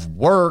reason of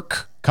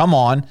work, come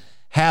on,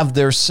 have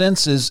their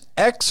senses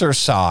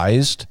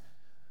exercised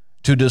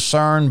to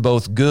discern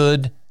both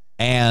good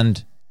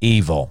and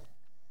evil.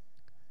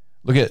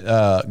 Look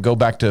at, go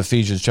back to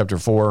Ephesians chapter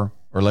 4,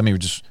 or let me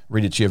just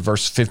read it to you.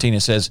 Verse 15,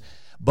 it says,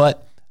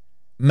 but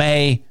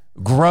may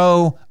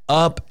grow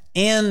up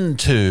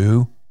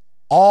into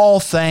all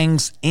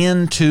things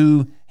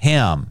into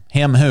him.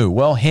 Him who?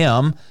 Well,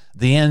 him,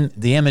 the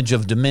image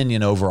of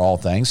dominion over all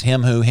things.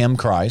 Him who? Him,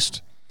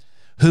 Christ,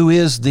 who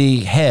is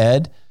the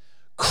head.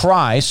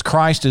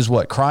 Christ is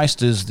what?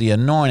 Christ is the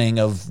anointing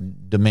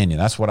of dominion.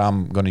 That's what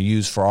I'm going to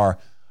use for our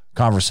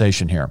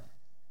conversation here.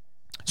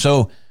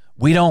 So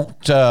we don't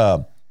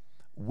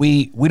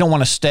we don't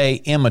want to stay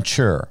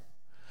immature,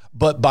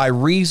 but by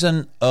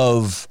reason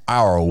of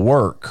our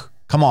work,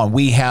 come on,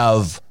 we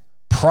have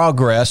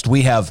progressed,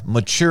 we have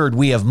matured,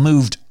 we have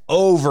moved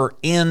over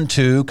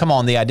into, come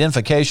on, the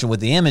identification with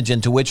the image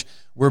into which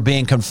we're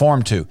being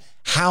conformed to.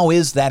 How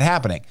is that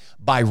happening?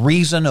 By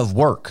reason of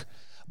work.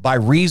 By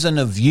reason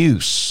of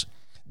use,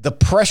 the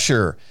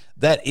pressure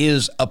that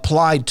is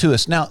applied to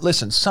us. Now,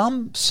 listen,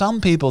 some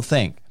people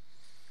think,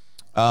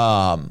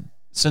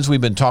 since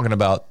we've been talking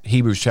about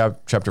Hebrews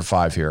chapter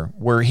 5 here,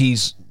 where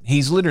he's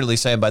literally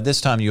saying, by this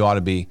time you ought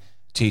to be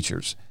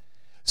teachers.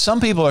 Some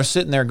people are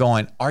sitting there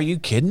going, are you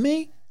kidding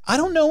me? I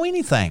don't know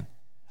anything.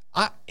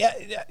 What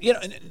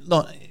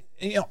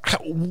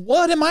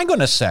am I going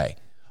to say?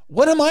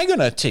 What am I going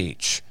to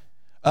teach?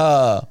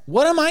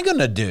 What am I going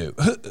to do?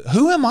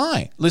 Who am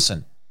I?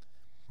 Listen.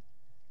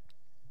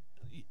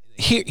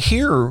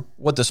 Hear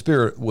what the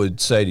Spirit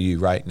would say to you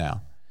right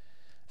now.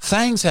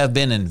 Things have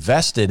been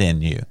invested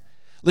in you.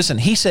 Listen,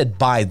 he said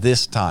by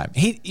this time.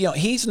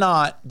 He's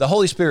not, the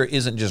Holy Spirit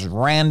isn't just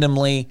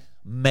randomly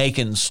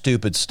making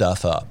stupid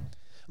stuff up.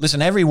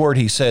 Listen, every word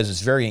he says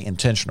is very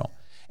intentional.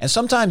 And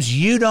sometimes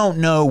you don't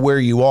know where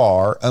you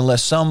are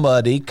unless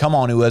somebody, come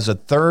on, who has a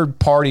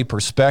third-party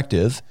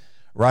perspective,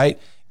 right,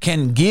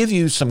 can give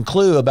you some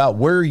clue about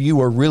where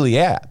you are really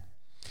at.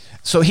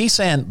 So he's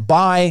saying,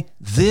 by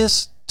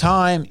this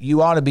time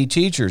you ought to be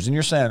teachers. And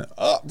you're saying,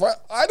 oh,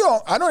 I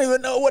don't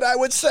even know what I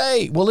would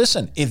say. Well,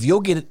 listen, if you'll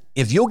get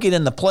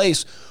in the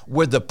place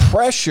where the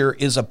pressure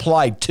is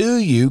applied to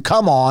you,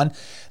 come on,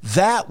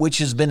 that which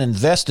has been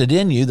invested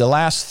in you the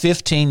last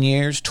 15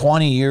 years,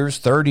 20 years,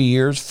 30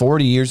 years,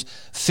 40 years,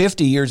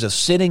 50 years of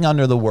sitting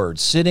under the Word,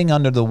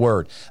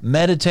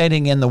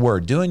 meditating in the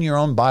Word, doing your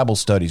own Bible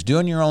studies,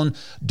 doing your own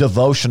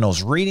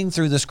devotionals, reading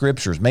through the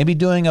Scriptures, maybe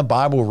doing a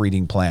Bible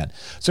reading plan.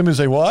 Somebody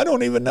say, well, I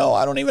don't even know.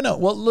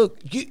 Well, look,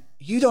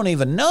 you don't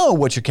even know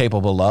what you're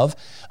capable of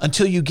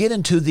until you get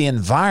into the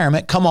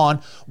environment, come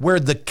on, where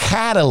the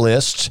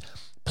catalyst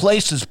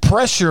places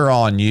pressure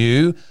on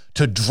you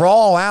to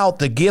draw out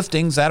the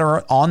giftings that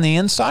are on the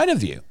inside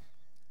of you.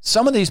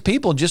 Some of these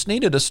people just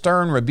needed a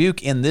stern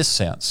rebuke in this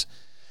sense.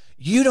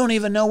 You don't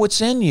even know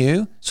what's in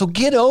you, so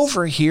get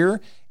over here,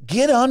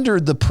 get under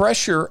the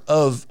pressure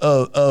of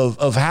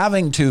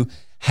having to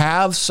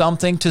have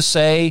something to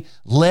say,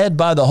 led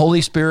by the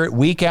Holy Spirit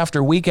week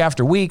after week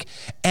after week,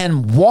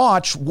 and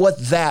watch what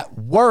that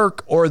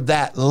work or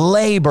that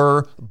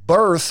labor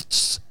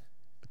births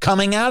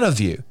coming out of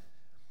you.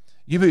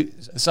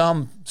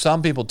 Some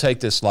people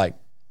take this like,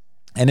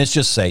 and it's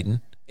just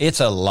Satan. It's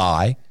a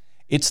lie.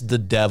 It's the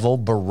devil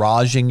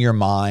barraging your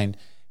mind,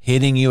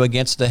 hitting you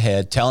against the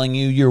head, telling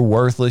you you're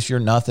worthless, you're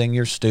nothing,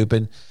 you're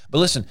stupid. But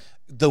listen,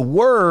 the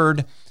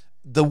word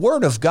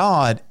of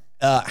God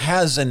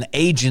has an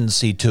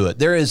agency to it.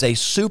 There is a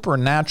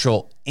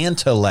supernatural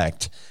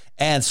intellect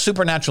and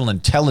supernatural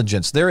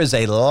intelligence. There is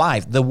a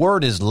life. The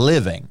word is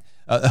living.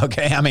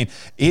 Okay, I mean,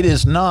 it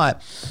is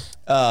not.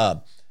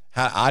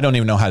 I don't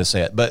even know how to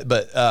say it,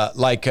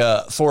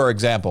 but for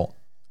example,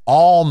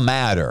 all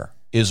matter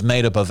is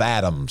made up of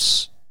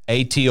atoms,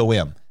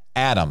 atom,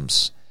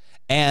 atoms,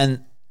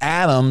 and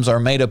atoms are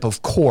made up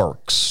of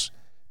quarks,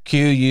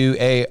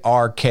 quarks,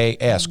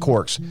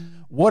 quarks.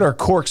 What are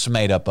quarks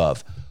made up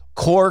of?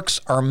 Quarks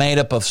are made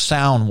up of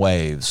sound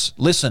waves.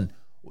 Listen,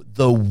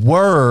 the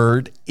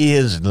word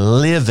is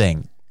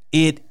living.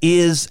 It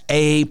is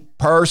a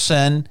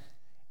person,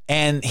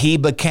 and he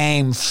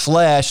became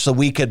flesh so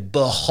we could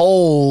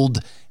behold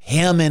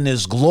him in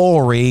his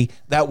glory.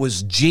 That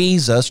was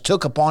Jesus,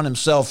 took upon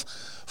himself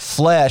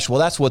flesh. Well,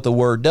 that's what the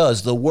word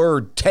does. The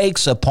word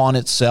takes upon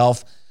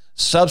itself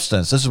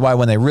substance. This is why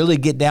when they really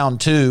get down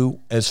to,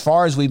 as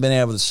far as we've been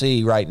able to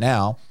see right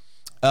now,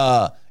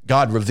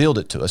 God revealed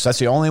it to us. That's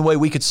the only way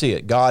we could see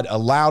it. God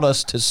allowed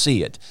us to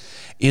see it,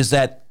 is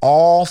that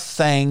all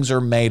things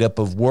are made up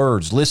of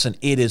words. Listen,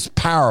 it is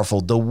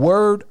powerful. The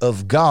Word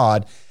of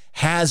God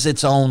has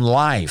its own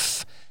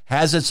life,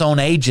 has its own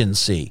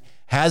agency,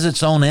 has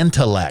its own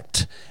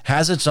intellect,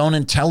 has its own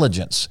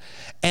intelligence.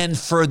 And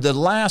for the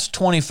last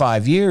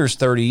 25 years,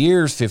 30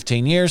 years,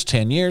 15 years,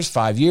 10 years,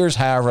 5 years,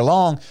 however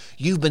long,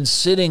 you've been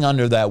sitting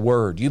under that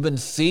Word. You've been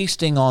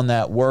feasting on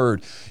that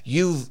Word.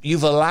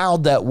 You've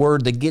allowed that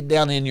Word to get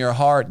down in your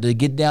heart, to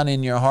get down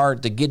in your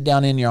heart, to get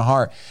down in your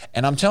heart.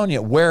 And I'm telling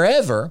you,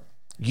 wherever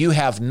you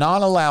have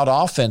not allowed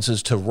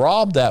offenses to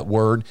rob that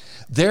Word,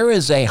 there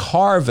is a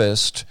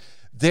harvest.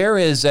 There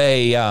is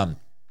a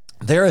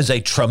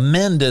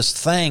tremendous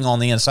thing on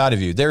the inside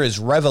of you. There is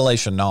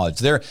revelation knowledge.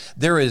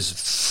 There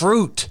is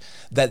fruit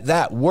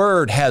that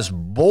Word has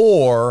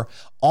bore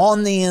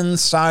on the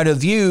inside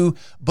of you.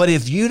 But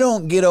if you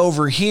don't get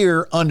over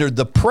here under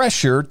the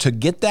pressure to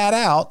get that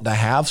out, to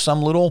have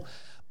some little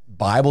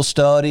Bible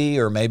study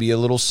or maybe a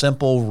little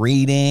simple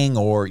reading,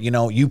 or,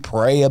 you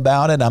pray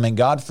about it. I mean,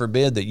 God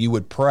forbid that you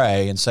would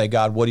pray and say,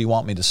 God, what do you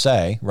want me to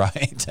say?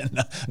 Right?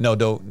 No,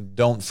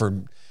 don't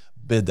forbid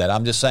that.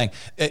 I'm just saying,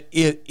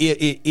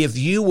 if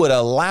you would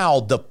allow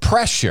the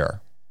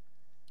pressure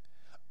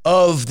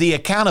of the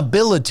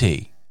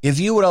accountability, if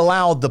you would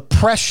allow the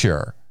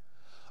pressure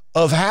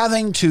of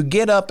having to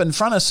get up in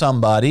front of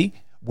somebody,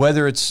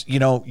 whether it's,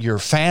 your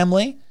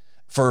family,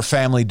 for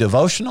family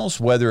devotionals,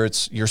 whether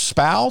it's your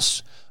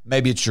spouse,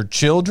 maybe it's your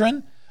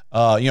children,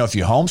 if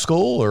you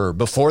homeschool, or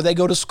before they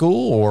go to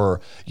school,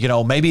 or,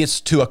 maybe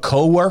it's to a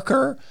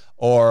coworker,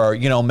 or,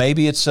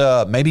 maybe it's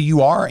maybe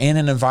you are in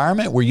an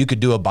environment where you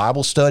could do a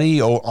Bible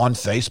study or on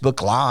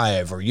Facebook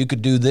Live, or you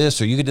could do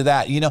this, or you could do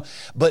that,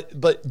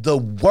 but the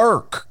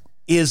work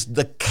is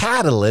the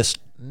catalyst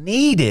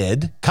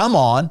needed,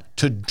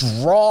 to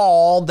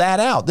draw that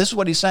out. This is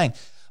what he's saying.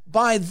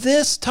 By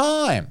this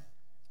time,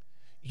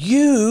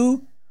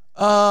 you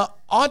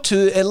ought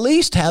to at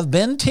least have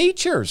been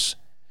teachers.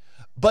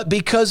 But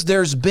because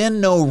there's been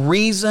no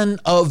reason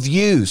of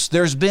use,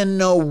 there's been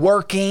no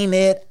working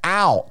it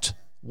out,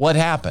 what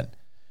happened?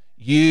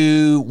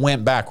 You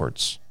went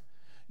backwards.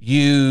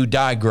 You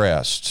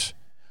digressed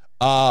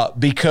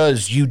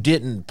because you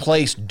didn't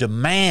place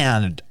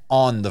demand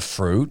on the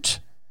fruit.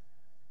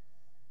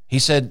 He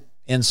said,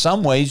 in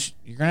some ways,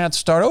 you're going to have to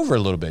start over a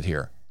little bit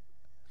here.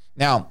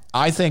 Now,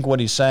 I think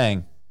what he's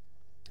saying,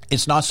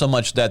 it's not so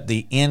much that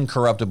the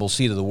incorruptible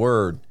seed of the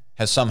Word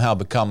has somehow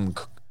become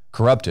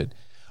corrupted,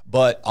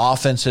 but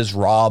offense has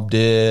robbed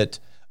it.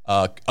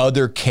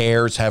 Other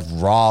cares have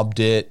robbed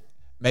it.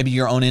 Maybe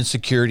your own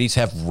insecurities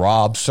have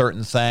robbed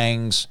certain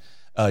things.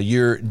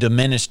 You're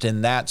diminished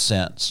in that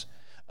sense.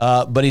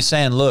 But he's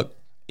saying, look,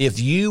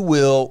 if you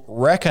will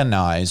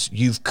recognize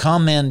you've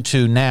come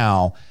into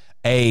now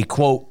a,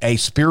 quote, a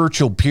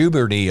spiritual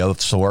puberty of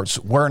sorts,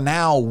 where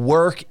now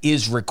work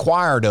is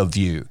required of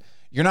you.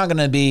 You're not going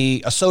to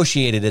be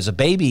associated as a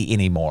baby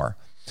anymore.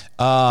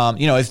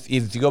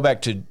 If you go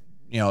back to,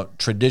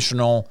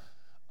 traditional,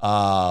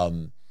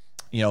 old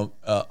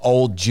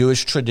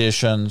Jewish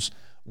traditions,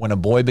 when a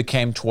boy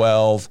became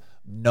 12,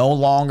 no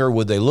longer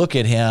would they look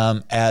at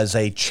him as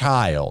a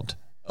child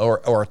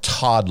or a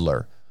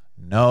toddler.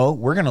 No,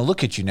 we're going to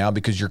look at you now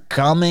because you're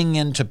coming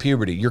into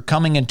puberty. You're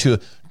coming into a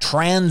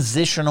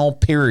transitional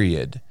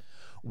period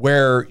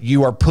where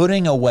you are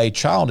putting away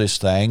childish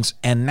things,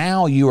 and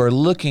now you are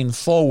looking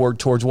forward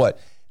towards what?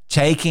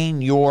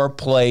 Taking your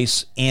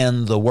place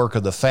in the work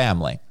of the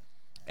family.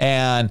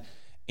 And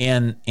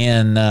in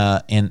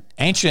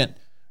ancient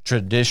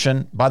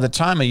tradition, by the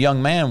time a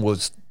young man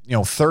was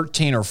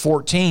 13 or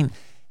 14,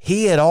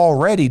 he had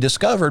already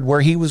discovered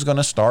where he was going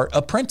to start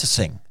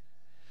apprenticing,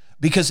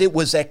 because it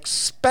was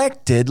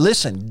expected.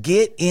 Listen,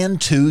 get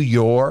into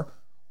your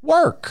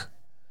work.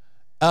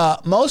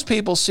 Most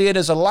people see it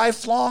as a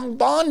lifelong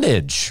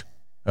bondage.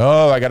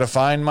 Oh, I got to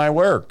find my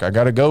work. I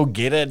got to go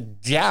get a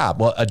job.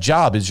 Well, a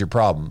job is your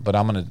problem, but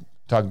I'm going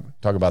to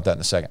talk about that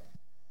in a second.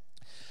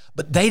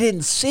 But they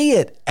didn't see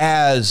it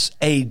as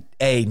a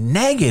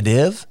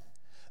negative.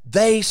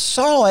 They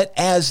saw it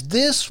as,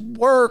 this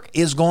work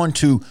is going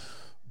to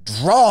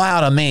draw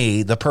out of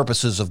me the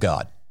purposes of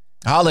God.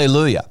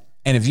 Hallelujah.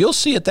 And if you'll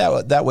see it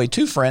that way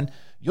too, friend,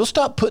 you'll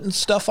stop putting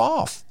stuff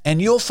off,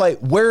 and you'll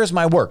fight, where's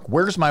my work?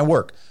 Where's my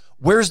work?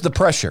 Where's the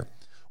pressure?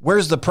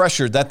 Where's the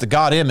pressure that the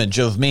God image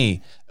of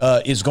me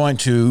is going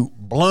to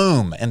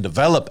bloom and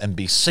develop and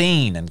be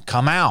seen and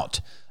come out,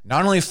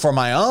 not only for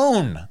my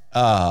own,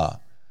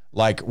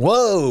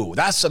 whoa,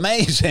 that's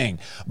amazing,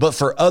 but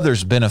for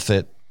others'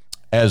 benefit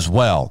as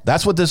well.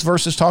 That's what this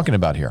verse is talking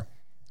about here.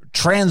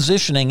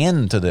 Transitioning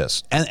into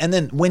this. And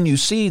then when you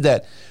see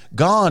that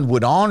God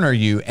would honor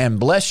you and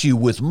bless you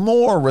with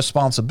more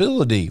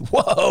responsibility,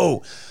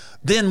 whoa,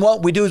 then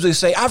what we do is we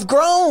say, I've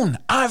grown.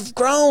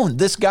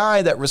 This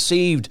guy that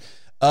received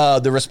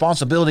the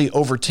responsibility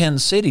over 10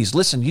 cities,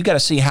 listen, you got to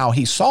see how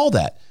he saw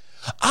that.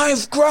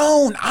 I've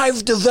grown.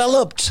 I've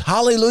developed.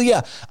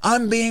 Hallelujah.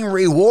 I'm being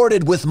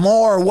rewarded with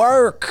more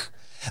work.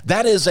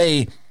 That is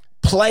a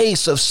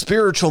place of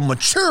spiritual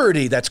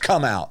maturity that's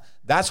come out.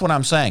 That's what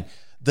I'm saying.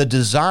 The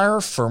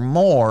desire for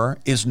more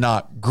is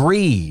not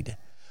greed.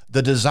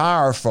 The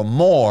desire for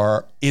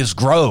more is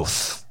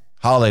growth.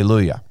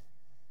 Hallelujah.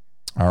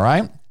 All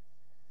right.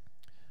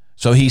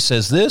 So he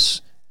says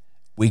this,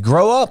 we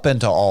grow up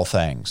into all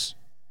things.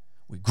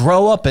 We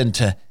grow up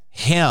into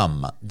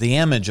him, the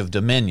image of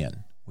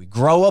dominion. We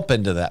grow up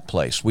into that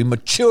place. We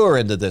mature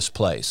into this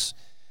place.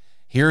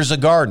 Here's a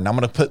garden. I'm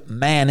going to put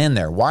man in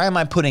there. Why am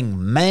I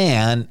putting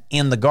man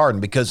in the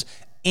garden? Because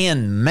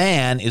in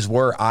man is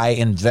where I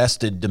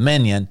invested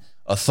dominion,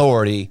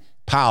 authority,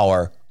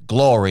 power,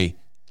 glory,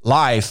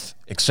 life,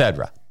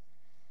 etc.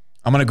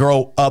 I'm going to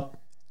grow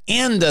up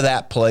into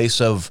that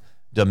place of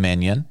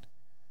dominion.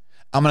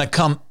 I'm going to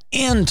come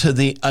into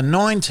the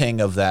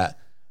anointing of that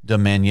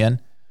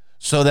dominion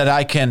so that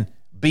I can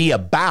be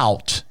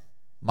about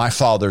my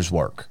Father's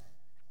work.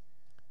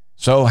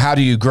 So how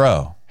do you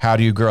grow? How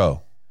do you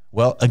grow?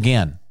 Well,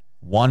 again,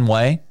 one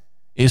way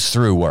is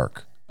through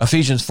work.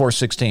 Ephesians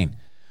 4:16,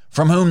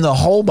 from whom the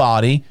whole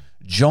body,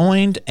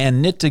 joined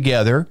and knit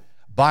together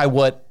by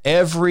what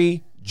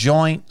every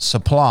joint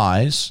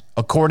supplies,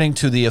 according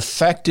to the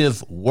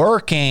effective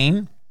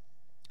working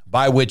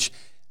by which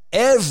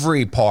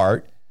every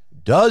part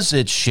does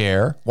its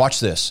share. Watch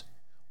this.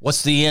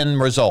 What's the end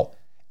result?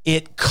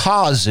 It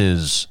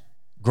causes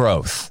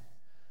growth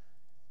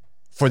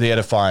for the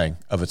edifying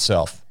of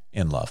itself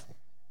in love.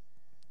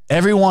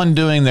 Everyone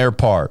doing their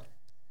part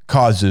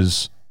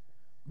causes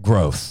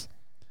growth.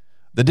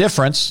 The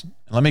difference,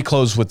 let me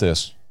close with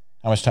this.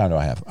 How much time do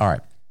I have? All right.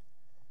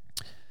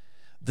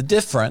 The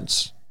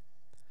difference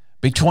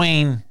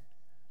between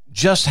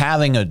just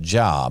having a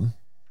job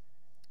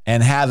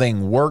and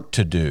having work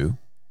to do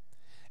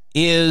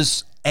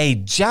is a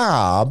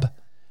job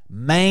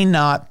may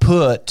not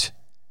put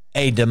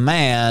a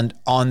demand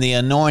on the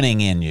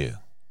anointing in you.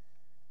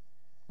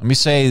 Let me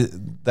say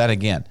that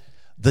again.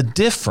 The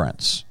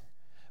difference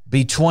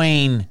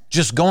between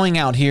just going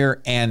out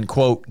here and,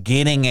 quote,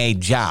 getting a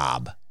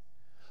job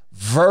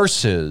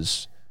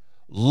versus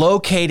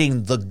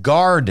locating the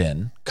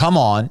garden, come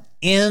on,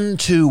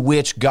 into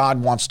which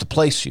God wants to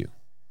place you.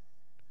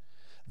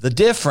 The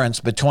difference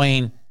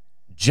between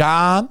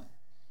job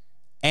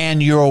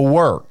and your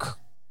work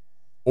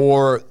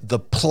or the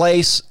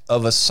place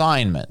of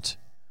assignment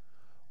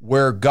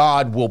where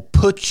God will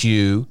put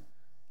you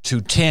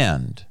to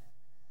tend.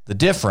 The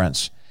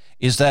difference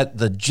is that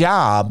the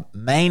job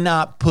may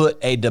not put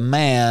a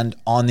demand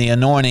on the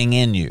anointing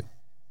in you.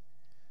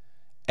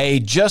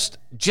 Just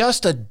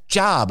a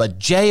job, a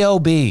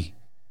J-O-B,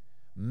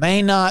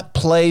 may not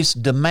place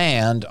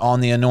demand on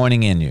the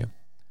anointing in you.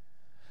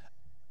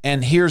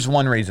 And here's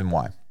one reason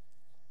why.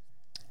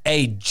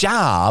 A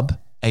job,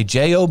 a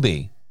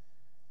J-O-B,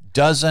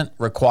 doesn't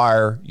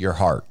require your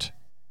heart.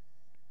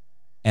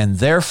 And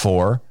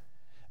therefore,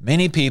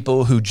 many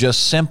people who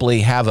just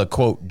simply have a,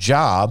 quote,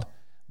 job,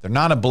 they're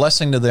not a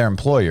blessing to their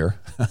employer.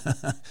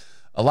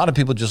 A lot of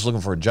people just looking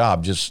for a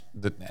job,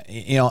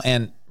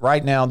 and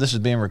right now this is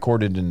being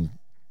recorded in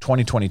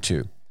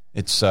 2022.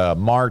 It's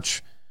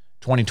March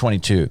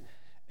 2022.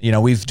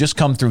 We've just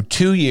come through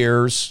 2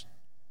 years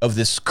of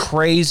this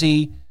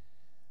crazy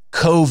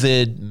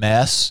COVID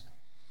mess.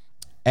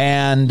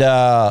 And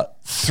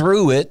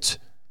through it,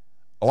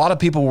 a lot of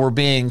people were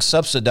being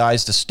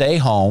subsidized to stay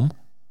home.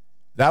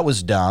 That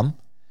was dumb.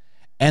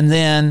 And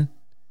then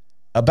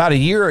about a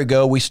year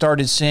ago, we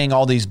started seeing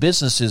all these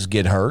businesses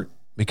get hurt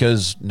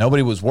because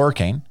nobody was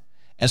working.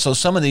 And so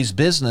some of these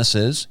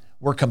businesses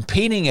were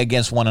competing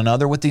against one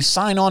another with these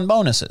sign-on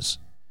bonuses.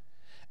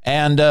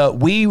 And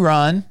we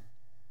run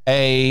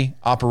a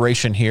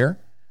operation here,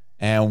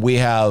 and we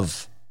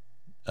have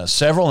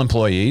several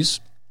employees.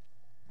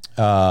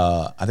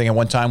 I think at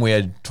one time we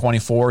had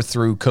 24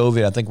 through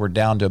COVID. I think we're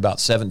down to about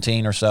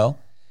 17 or so.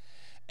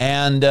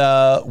 And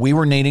we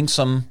were needing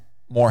some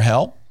more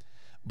help.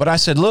 But I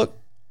said, look,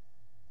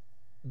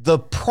 the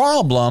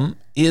problem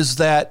is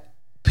that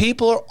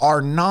people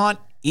are not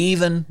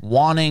even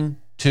wanting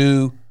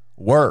to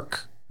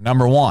work,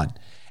 number one.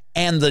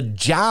 And the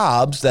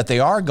jobs that they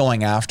are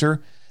going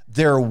after,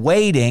 they're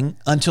waiting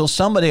until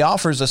somebody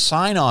offers a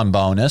sign-on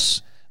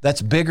bonus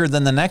that's bigger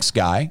than the next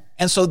guy.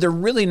 And so they're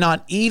really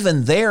not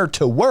even there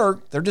to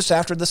work. They're just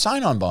after the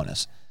sign-on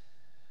bonus.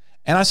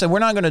 And I said, we're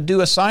not going to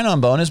do a sign-on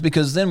bonus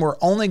because then we're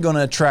only going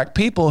to attract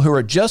people who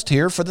are just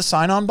here for the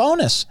sign-on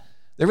bonus.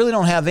 They really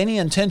don't have any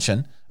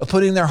intention of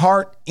putting their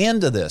heart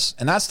into this.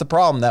 And that's the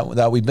problem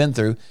that we've been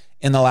through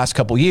in the last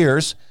couple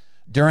years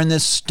during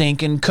this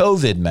stinking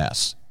COVID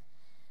mess.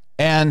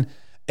 And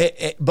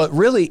but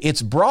really,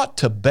 it's brought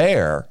to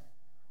bear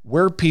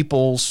where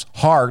people's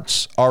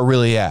hearts are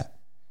really at.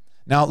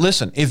 Now,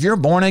 listen, if you're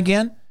born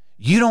again,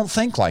 you don't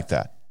think like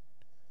that.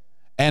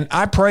 And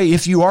I pray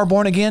if you are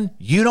born again,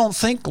 you don't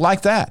think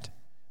like that,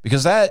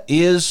 because that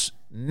is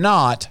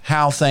not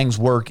how things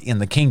work in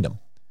the kingdom.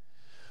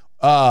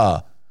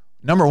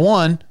 Number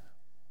one,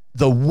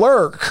 the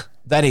work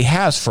that he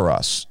has for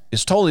us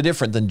is totally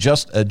different than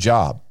just a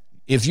job.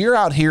 If you're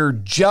out here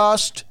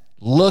just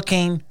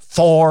looking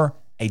for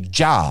a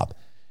job,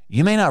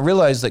 You may not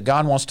realize that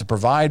God wants to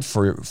provide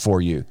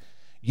for you.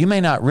 You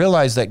may not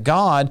realize that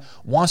God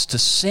wants to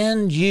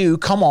send you,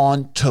 come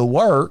on, to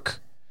work,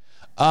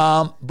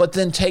 but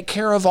then take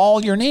care of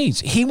all your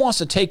needs. He wants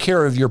to take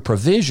care of your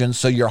provision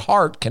so your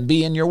heart can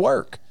be in your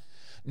work,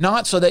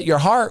 not so that your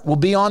heart will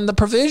be on the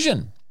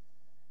provision.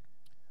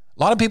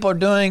 A lot of people are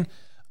doing,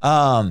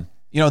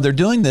 they're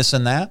doing this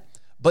and that,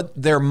 but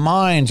their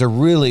minds are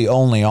really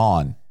only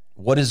on,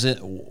 what is it?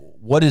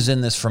 What is in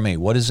this for me?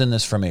 What is in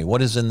this for me?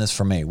 What is in this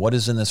for me? What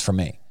is in this for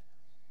me?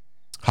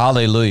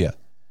 Hallelujah.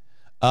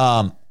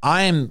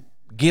 I'm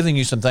giving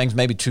you some things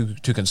maybe to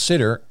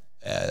consider,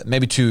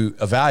 maybe to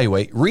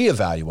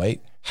reevaluate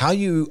how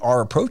you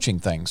are approaching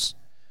things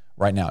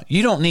right now.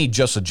 You don't need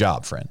just a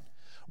job, friend.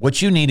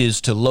 What you need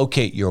is to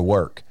locate your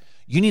work.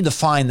 You need to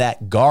find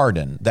that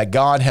garden that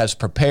God has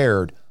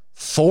prepared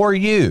for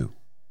you.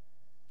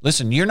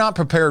 Listen, you're not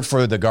prepared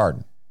for the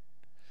garden.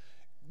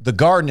 The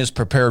garden is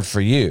prepared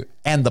for you.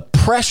 And the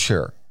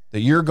pressure that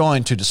you're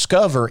going to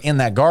discover in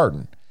that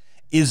garden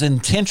is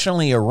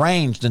intentionally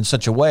arranged in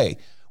such a way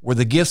where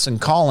the gifts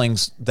and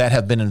callings that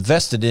have been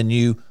invested in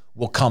you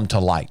will come to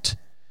light.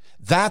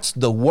 That's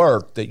the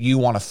work that you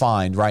want to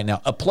find right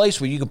now. A place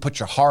where you can put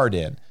your heart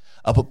in,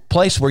 a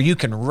place where you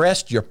can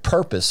rest your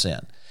purpose in,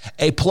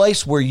 a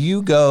place where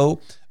you go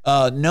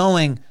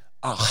knowing,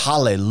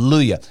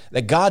 hallelujah,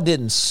 that God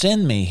didn't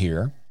send me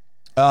here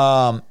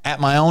at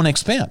my own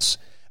expense.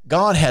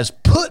 God has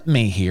put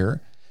me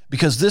here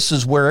because this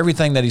is where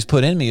everything that he's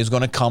put in me is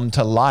going to come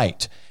to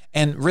light.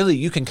 And really,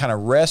 you can kind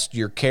of rest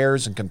your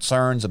cares and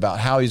concerns about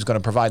how he's going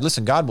to provide.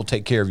 Listen, God will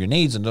take care of your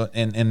needs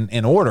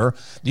in order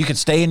you can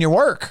stay in your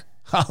work.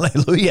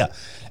 Hallelujah.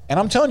 And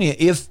I'm telling you,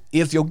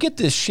 if you'll get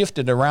this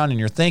shifted around in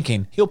your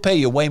thinking, he'll pay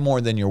you way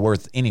more than you're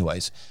worth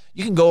anyways.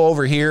 You can go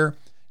over here.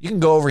 You can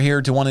go over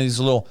here to one of these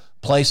little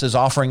places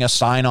offering a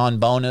sign-on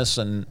bonus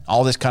and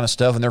all this kind of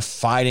stuff, and they're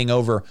fighting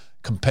over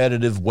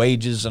competitive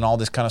wages and all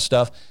this kind of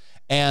stuff.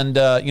 And,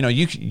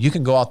 you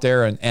can go out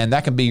there and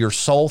that can be your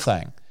sole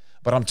thing.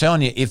 But I'm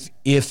telling you,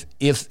 if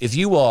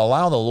you will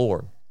allow the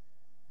Lord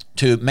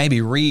to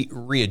maybe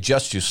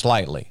readjust you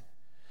slightly,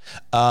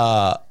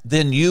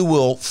 then you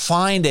will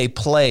find a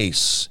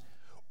place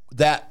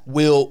that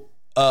will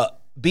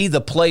be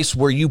the place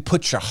where you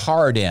put your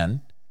heart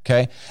in,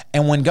 okay?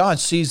 And when God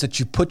sees that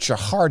you put your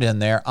heart in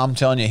there, I'm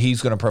telling you,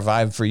 he's going to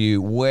provide for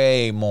you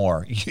way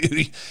more.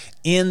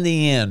 In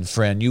the end,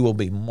 friend, you will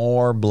be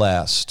more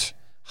blessed.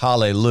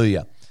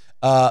 Hallelujah.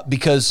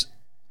 Because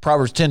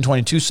Proverbs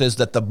 10:22 says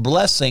that the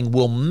blessing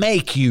will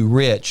make you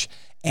rich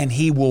and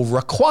he will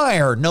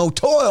require no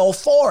toil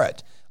for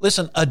it.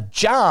 Listen, a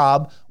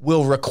job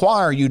will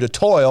require you to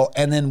toil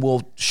and then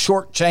will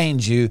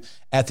shortchange you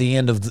at the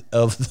end of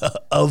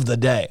the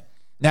day.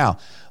 Now,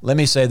 let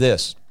me say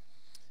this.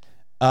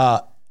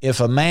 If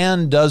a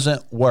man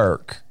doesn't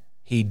work,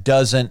 he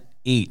doesn't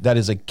eat. That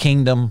is a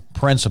kingdom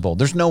principle.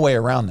 There's no way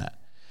around that.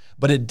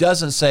 But it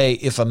doesn't say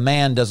if a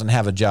man doesn't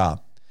have a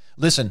job.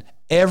 Listen,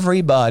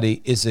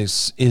 everybody is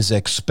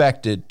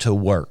expected to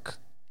work.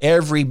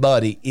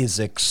 Everybody is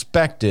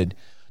expected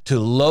to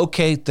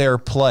locate their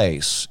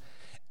place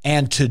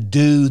and to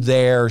do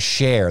their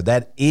share.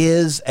 That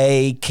is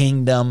a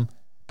kingdom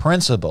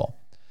principle.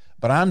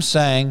 But I'm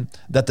saying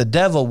that the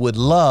devil would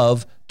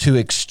love to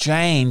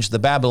exchange the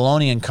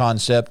Babylonian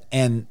concept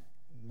and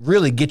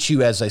really get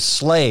you as a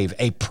slave,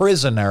 a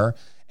prisoner,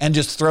 and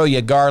just throw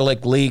you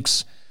garlic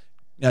leeks,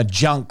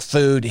 junk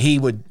food. He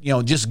would,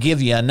 just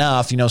give you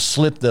enough,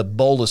 slip the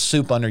bowl of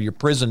soup under your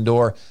prison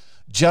door,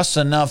 just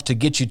enough to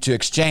get you to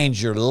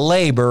exchange your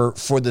labor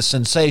for the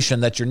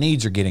sensation that your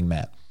needs are getting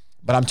met.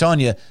 But I'm telling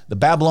you, the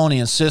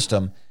Babylonian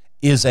system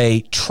is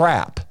a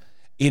trap.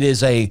 It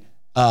is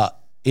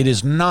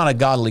not a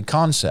godly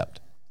concept.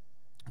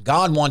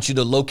 God wants you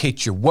to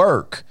locate your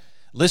work.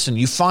 Listen,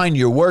 you find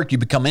your work, you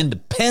become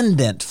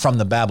independent from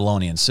the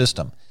Babylonian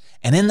system.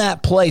 And in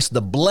that place,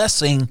 the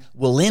blessing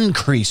will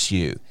increase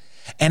you.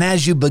 And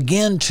as you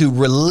begin to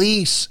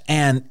release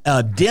and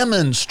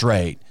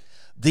demonstrate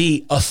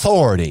the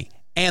authority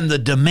and the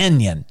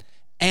dominion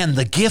and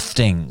the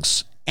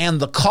giftings and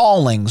the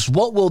callings,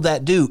 what will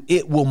that do?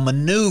 It will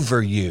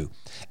maneuver you.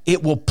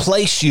 It will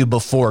place you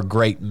before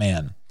great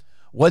men.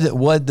 What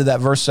did that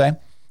verse say?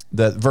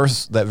 That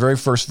very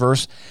first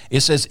verse,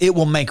 it says, it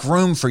will make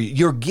room for you.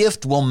 Your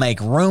gift will make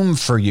room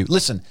for you.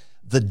 Listen,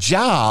 the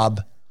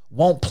job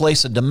won't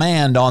place a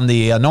demand on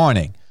the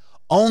anointing.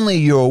 Only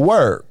your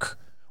work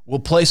will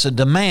place a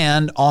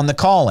demand on the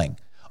calling.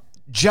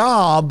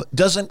 Job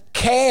doesn't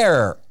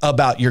care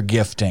about your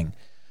gifting.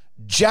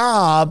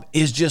 Job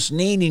is just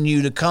needing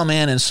you to come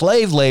in and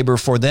slave labor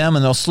for them,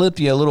 and they'll slip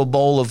you a little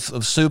bowl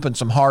of soup and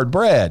some hard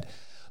bread.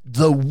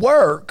 The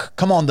work,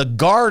 the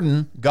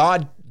garden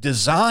God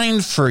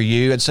designed for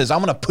you, it says, I'm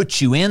going to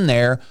put you in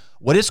there.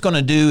 What it's going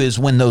to do is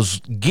when those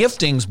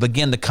giftings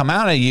begin to come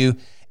out of you,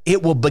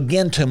 it will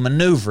begin to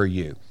maneuver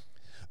you.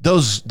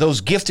 those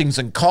giftings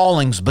and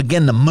callings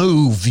begin to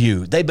move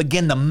you. They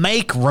begin to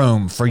make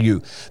room for you.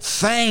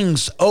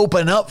 Things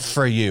open up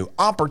for you.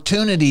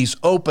 Opportunities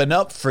open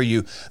up for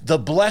you. The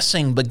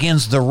blessing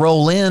begins to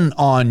roll in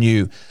on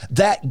you.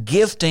 That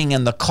gifting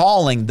and the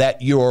calling,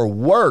 that your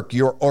work,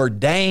 your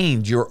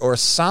ordained, your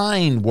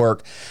assigned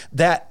work,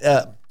 that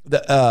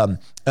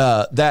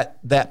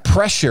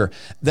pressure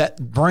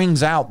that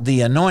brings out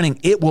the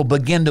anointing, it will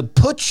begin to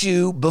put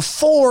you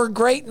before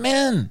great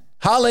men.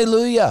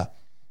 Hallelujah.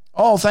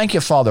 Oh, thank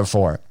you, Father,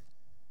 for it.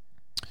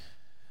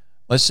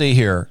 Let's see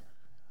here.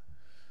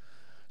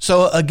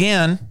 So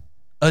again,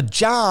 a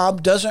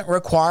job doesn't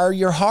require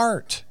your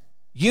heart.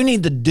 You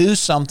need to do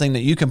something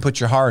that you can put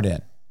your heart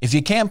in. If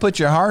you can't put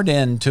your heart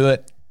into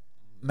it,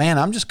 man,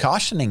 I'm just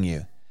cautioning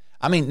you.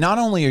 I mean, not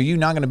only are you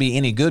not going to be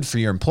any good for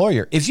your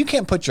employer, if you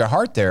can't put your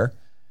heart there,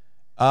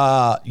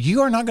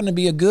 you are not going to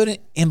be a good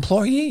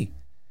employee.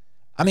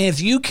 I mean,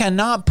 if you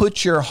cannot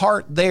put your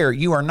heart there,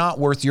 you are not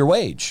worth your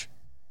wage.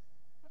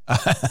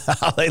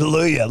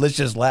 Hallelujah. Let's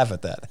just laugh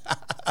at that.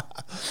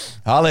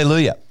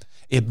 Hallelujah.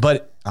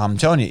 But I'm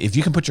telling you, if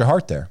you can put your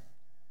heart there,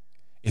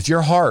 if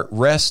your heart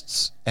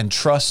rests and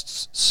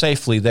trusts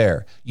safely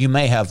there, you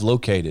may have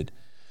located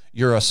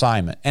your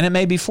assignment. And it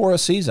may be for a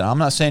season. I'm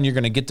not saying you're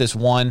going to get this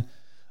one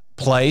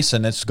place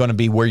and it's going to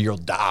be where you'll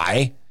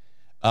die.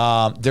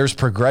 There's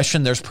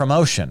progression, there's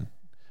promotion.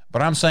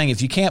 But I'm saying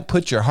if you can't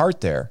put your heart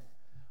there,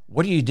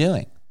 what are you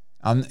doing?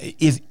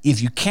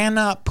 If you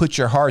cannot put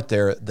your heart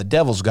there, the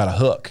devil's got a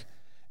hook.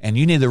 And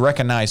you need to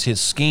recognize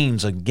his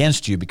schemes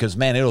against you because,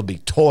 man, it'll be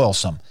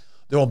toilsome.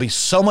 There will be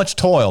so much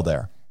toil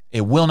there.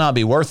 It will not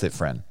be worth it,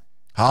 friend.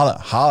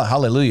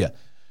 Hallelujah.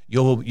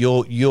 You'll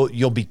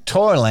be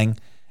toiling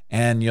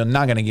and you're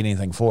not going to get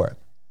anything for it.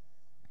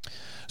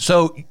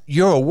 So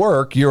your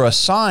work, your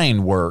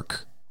assigned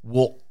work,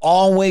 will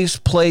always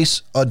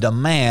place a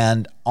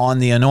demand on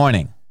the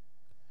anointing.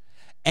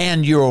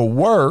 And your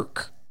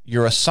work,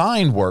 your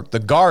assigned work, the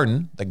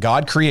garden that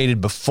God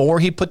created before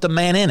he put the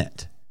man in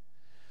it,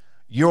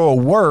 your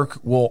work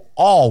will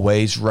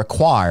always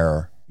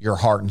require your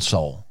heart and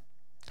soul.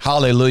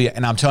 Hallelujah.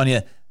 And I'm telling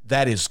you,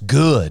 that is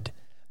good.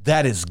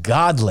 That is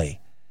godly.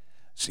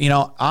 You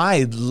know,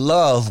 I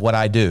love what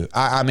I do.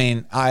 I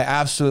mean, I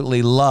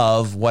absolutely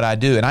love what I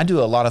do. And I do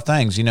a lot of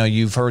things. You know,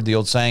 you've heard the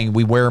old saying,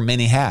 we wear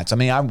many hats. I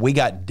mean, we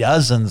got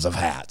dozens of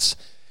hats.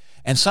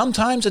 And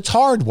sometimes it's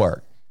hard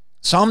work.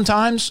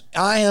 Sometimes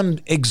I am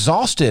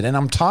exhausted and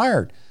I'm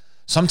tired.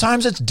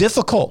 Sometimes it's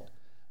difficult.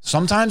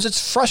 Sometimes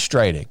it's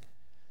frustrating.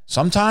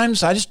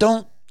 Sometimes I just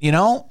don't,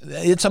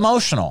 it's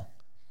emotional.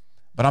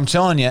 But I'm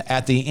telling you,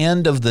 at the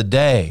end of the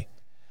day,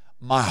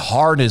 my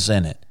heart is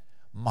in it.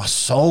 My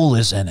soul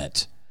is in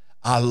it.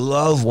 I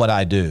love what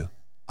I do.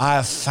 I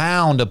have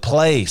found a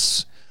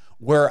place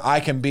where I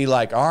can be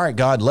like, all right,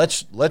 God,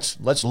 let's let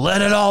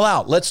it all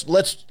out. Let's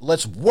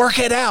work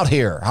it out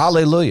here.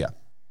 Hallelujah.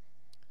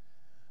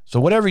 So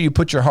whatever you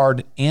put your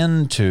heart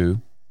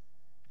into,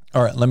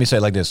 or let me say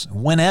it like this,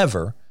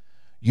 whenever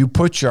you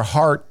put your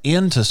heart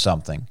into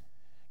something,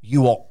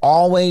 you will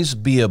always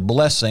be a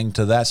blessing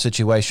to that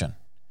situation.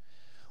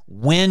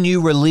 When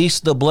you release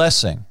the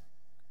blessing,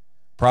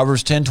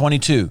 Proverbs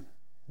 10:22,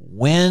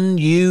 when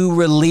you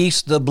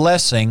release the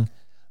blessing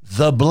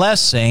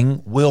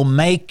will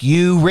make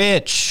you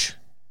rich.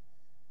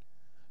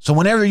 So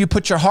whenever you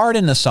put your heart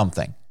into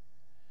something,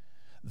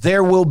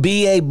 there will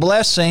be a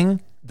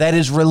blessing that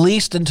is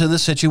released into the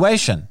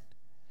situation.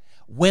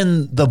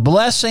 When the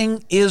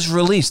blessing is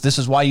released, this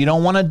is why you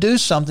don't want to do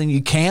something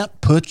you can't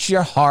put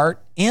your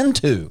heart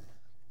into.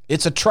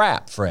 It's a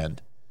trap,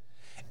 friend.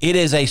 It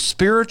is a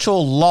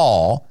spiritual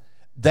law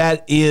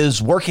that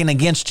is working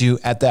against you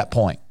at that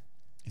point.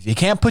 If you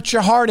can't put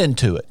your heart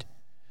into it,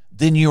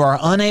 then you are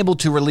unable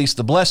to release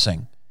the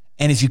blessing.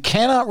 And if you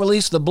cannot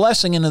release the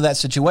blessing into that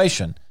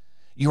situation,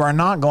 you are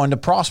not going to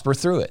prosper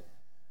through it.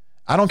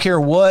 I don't care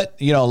what,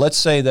 let's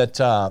say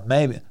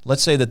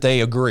that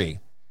they agree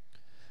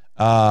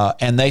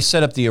and they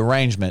set up the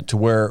arrangement to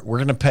where we're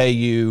going to pay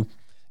you,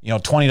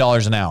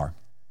 $20 an hour.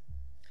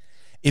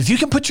 If you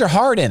can put your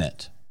heart in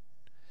it,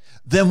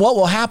 then what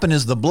will happen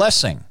is the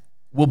blessing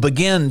will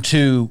begin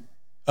to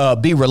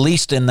be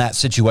released in that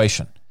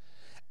situation.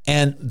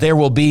 And there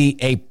will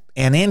be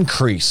an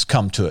increase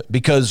come to it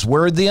because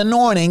where the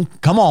anointing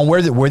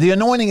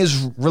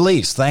is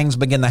released, things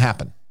begin to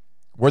happen.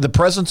 Where the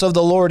presence of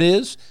the Lord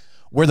is,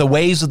 where the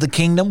ways of the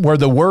kingdom, where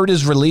the word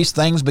is released,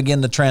 things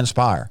begin to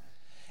transpire.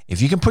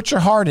 If you can put your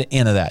heart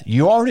into that,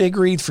 you already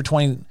agreed for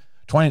 $20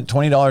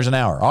 an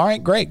hour. All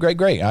right, great.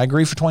 I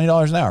agree for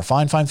 $20 an hour.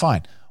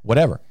 Fine.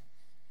 Whatever.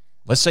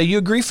 Let's say you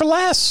agree for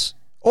less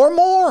or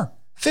more,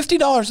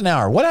 $50 an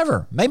hour,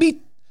 whatever. Maybe,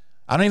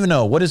 I don't even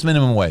know. What is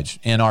minimum wage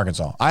in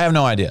Arkansas? I have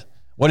no idea.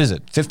 What is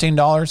it?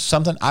 $15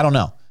 something? I don't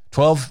know.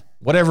 12,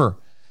 whatever.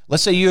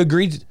 Let's say you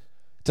agreed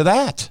to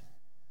that.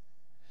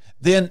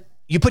 Then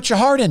you put your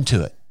heart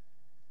into it.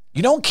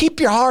 You don't keep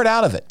your heart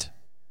out of it.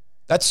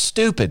 That's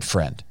stupid,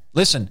 friend.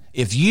 Listen,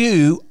 if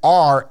you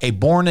are a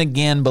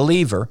born-again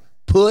believer,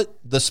 put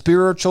the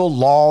spiritual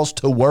laws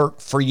to work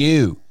for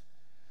you.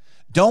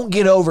 Don't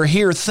get over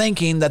here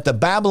thinking that the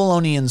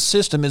Babylonian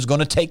system is going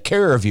to take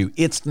care of you.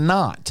 It's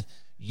not.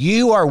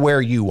 You are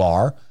where you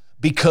are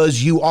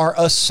because you are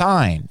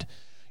assigned.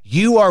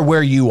 You are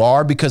where you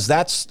are because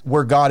that's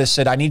where God has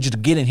said, I need you to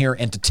get in here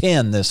and to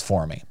tend this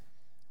for me.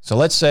 So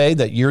let's say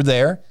that you're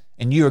there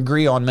and you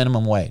agree on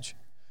minimum wage,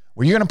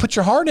 where you're going to put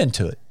your heart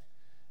into it.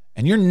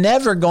 And you're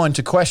never going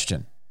to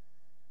question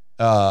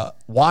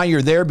why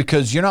you're there,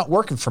 because you're not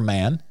working for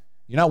man.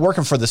 You're not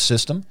working for the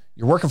system.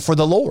 You're working for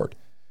the Lord.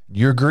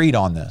 You agreed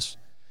on this.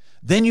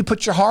 Then you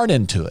put your heart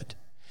into it.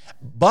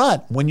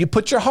 But when you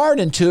put your heart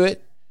into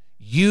it,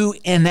 you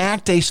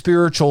enact a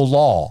spiritual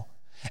law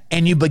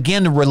and you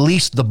begin to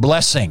release the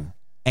blessing.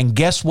 And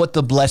guess what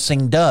the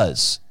blessing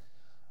does?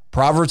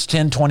 Proverbs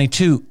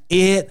 10:22,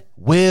 it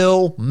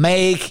will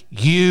make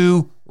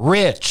you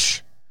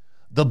rich.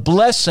 The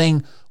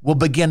blessing will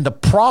begin to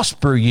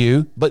prosper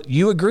you, but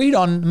you agreed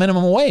on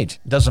minimum wage.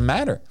 Doesn't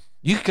matter.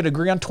 You could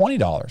agree on $20,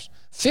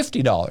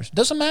 $50.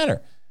 Doesn't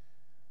matter.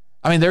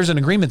 I mean, there's an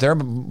agreement there,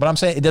 but I'm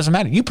saying it doesn't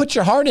matter. You put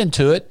your heart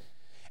into it,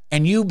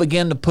 and you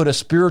begin to put a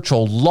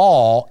spiritual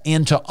law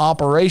into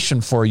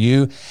operation for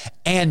you,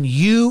 and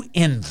you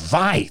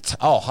invite,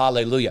 oh,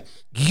 hallelujah,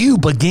 you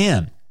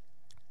begin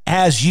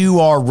as you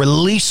are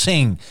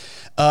releasing,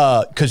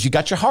 because you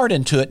got your heart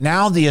into it.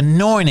 Now the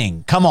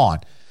anointing, come on.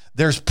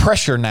 There's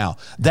pressure now.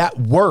 That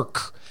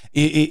work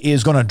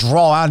is going to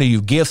draw out of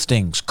you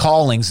giftings,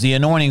 callings. The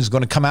anointing is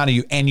going to come out of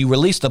you, and you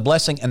release the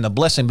blessing, and the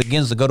blessing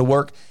begins to go to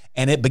work,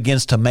 and it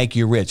begins to make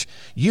you rich.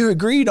 You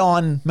agreed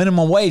on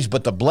minimum wage,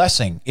 but the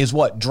blessing is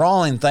what?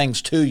 Drawing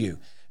things to you,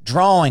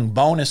 drawing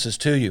bonuses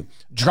to you,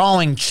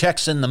 drawing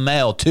checks in the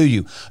mail to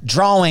you,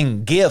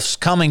 drawing gifts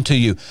coming to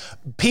you.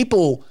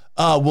 People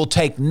will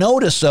take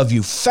notice of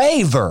you.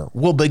 Favor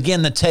will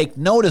begin to take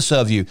notice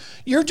of you.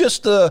 You're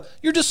just a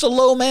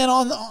low man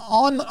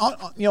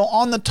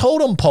on the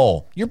totem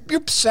pole. You're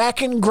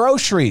sacking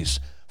groceries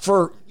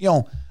for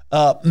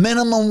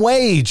minimum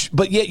wage,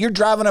 but yet you're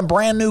driving a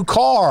brand new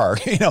car.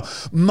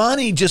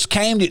 Money just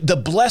came to you. The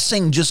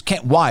blessing just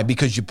came. Why?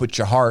 Because you put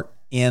your heart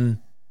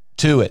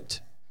into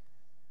it.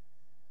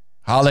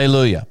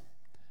 Hallelujah.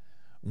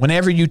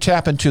 Whenever you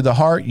tap into the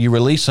heart, you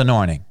release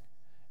anointing.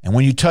 And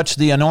when you touch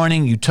the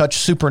anointing, you touch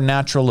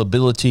supernatural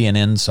ability and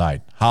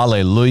insight.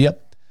 Hallelujah.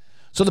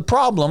 So the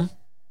problem,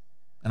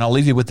 and I'll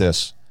leave you with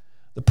this,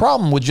 the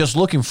problem with just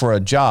looking for a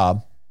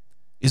job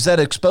is that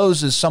it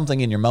exposes something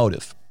in your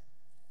motive.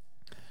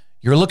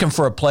 You're looking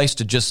for a place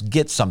to just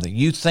get something.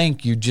 You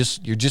think you're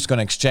just going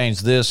to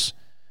exchange this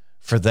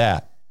for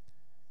that.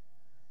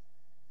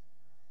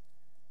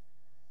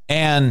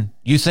 And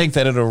you think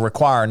that it'll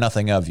require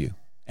nothing of you.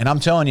 And I'm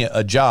telling you,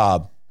 a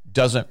job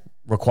doesn't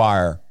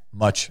require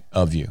much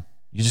of you.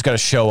 You just got to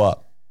show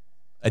up.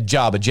 A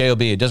job, a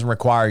job, it doesn't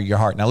require your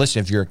heart. Now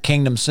listen, if you're a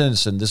kingdom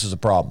citizen, this is a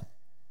problem.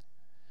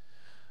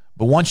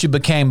 But once you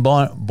became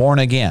born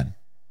again,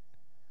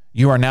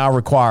 you are now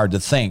required to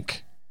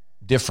think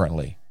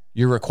differently.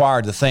 You're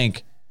required to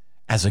think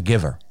as a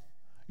giver.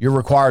 You're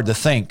required to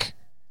think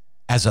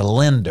as a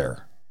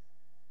lender.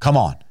 Come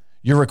on.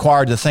 You're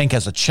required to think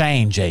as a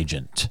change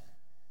agent.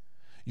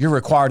 You're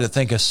required to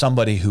think as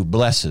somebody who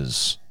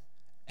blesses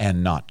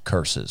and not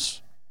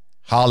curses.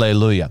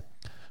 Hallelujah.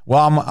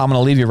 Well, I'm going to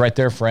leave you right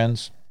there,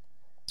 friends.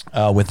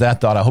 With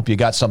that thought, I hope you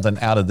got something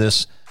out of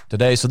this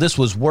today. So this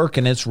was work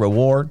and its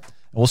reward.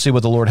 We'll see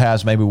what the Lord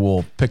has. Maybe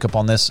we'll pick up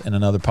on this in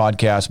another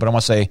podcast. But I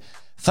want to say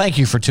thank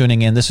you for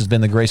tuning in. This has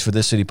been the Grace for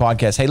This City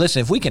podcast. Hey, listen,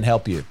 if we can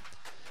help you,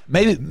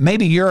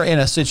 maybe you're in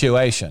a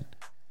situation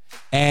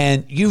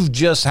and you've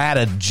just had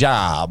a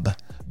job,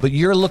 but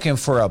you're looking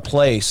for a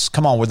place,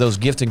 come on, where those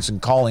giftings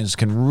and callings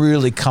can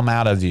really come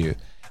out of you.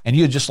 And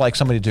you'd just like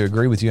somebody to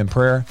agree with you in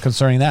prayer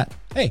concerning that.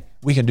 Hey,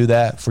 we can do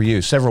that for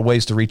you. Several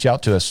ways to reach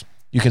out to us.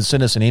 You can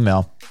send us an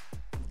email,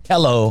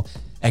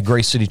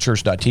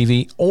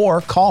 hello@gracecitychurch.tv,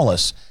 or call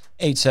us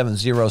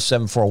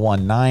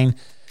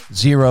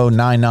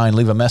 870-741-9099.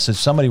 Leave a message.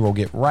 Somebody will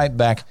get right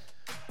back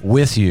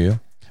with you.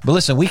 But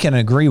listen, we can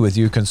agree with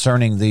you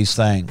concerning these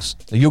things.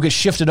 You'll get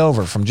shifted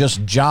over from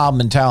just job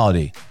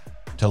mentality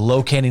to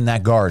locating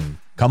that garden,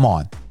 come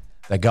on,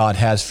 that God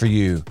has for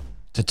you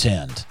to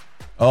tend.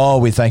 Oh,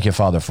 we thank you,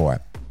 Father, for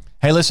it.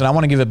 Hey, listen, I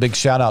want to give a big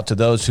shout out to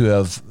those who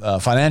have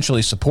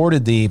financially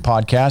supported the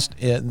podcast.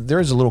 There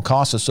is a little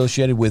cost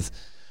associated with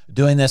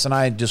doing this, and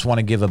I just want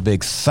to give a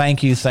big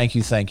thank you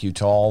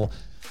to all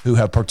who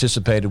have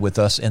participated with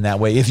us in that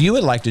way. If you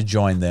would like to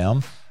join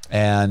them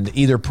and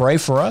either pray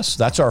for us,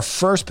 that's our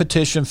first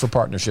petition for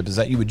partnership, is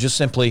that you would just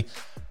simply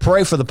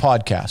pray for the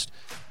podcast.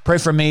 Pray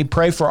for me,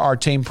 pray for our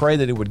team, pray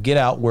that it would get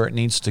out where it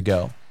needs to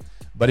go.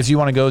 But if you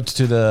want to go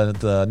to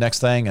the next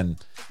thing and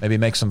maybe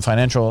make some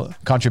financial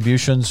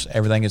contributions,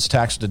 everything is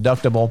tax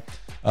deductible.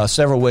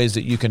 Several ways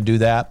that you can do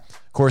that.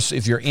 Of course,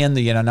 if you're in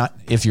the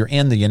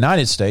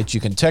United States, you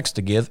can text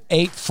to give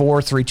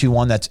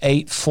 84321. That's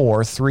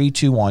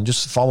 84321.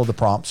 Just follow the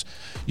prompts.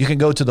 You can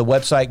go to the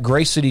website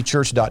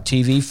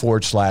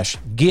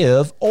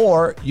gracecitychurch.tv/give,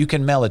 or you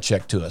can mail a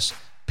check to us.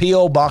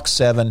 P.O. Box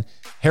 7,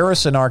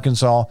 Harrison,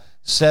 Arkansas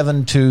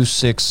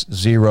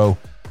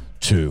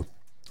 72602.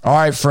 All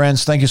right,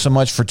 friends, thank you so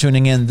much for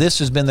tuning in. This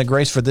has been the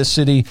Grace for This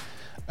City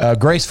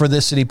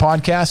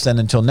podcast. And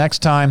until next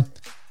time,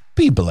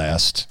 be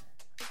blessed.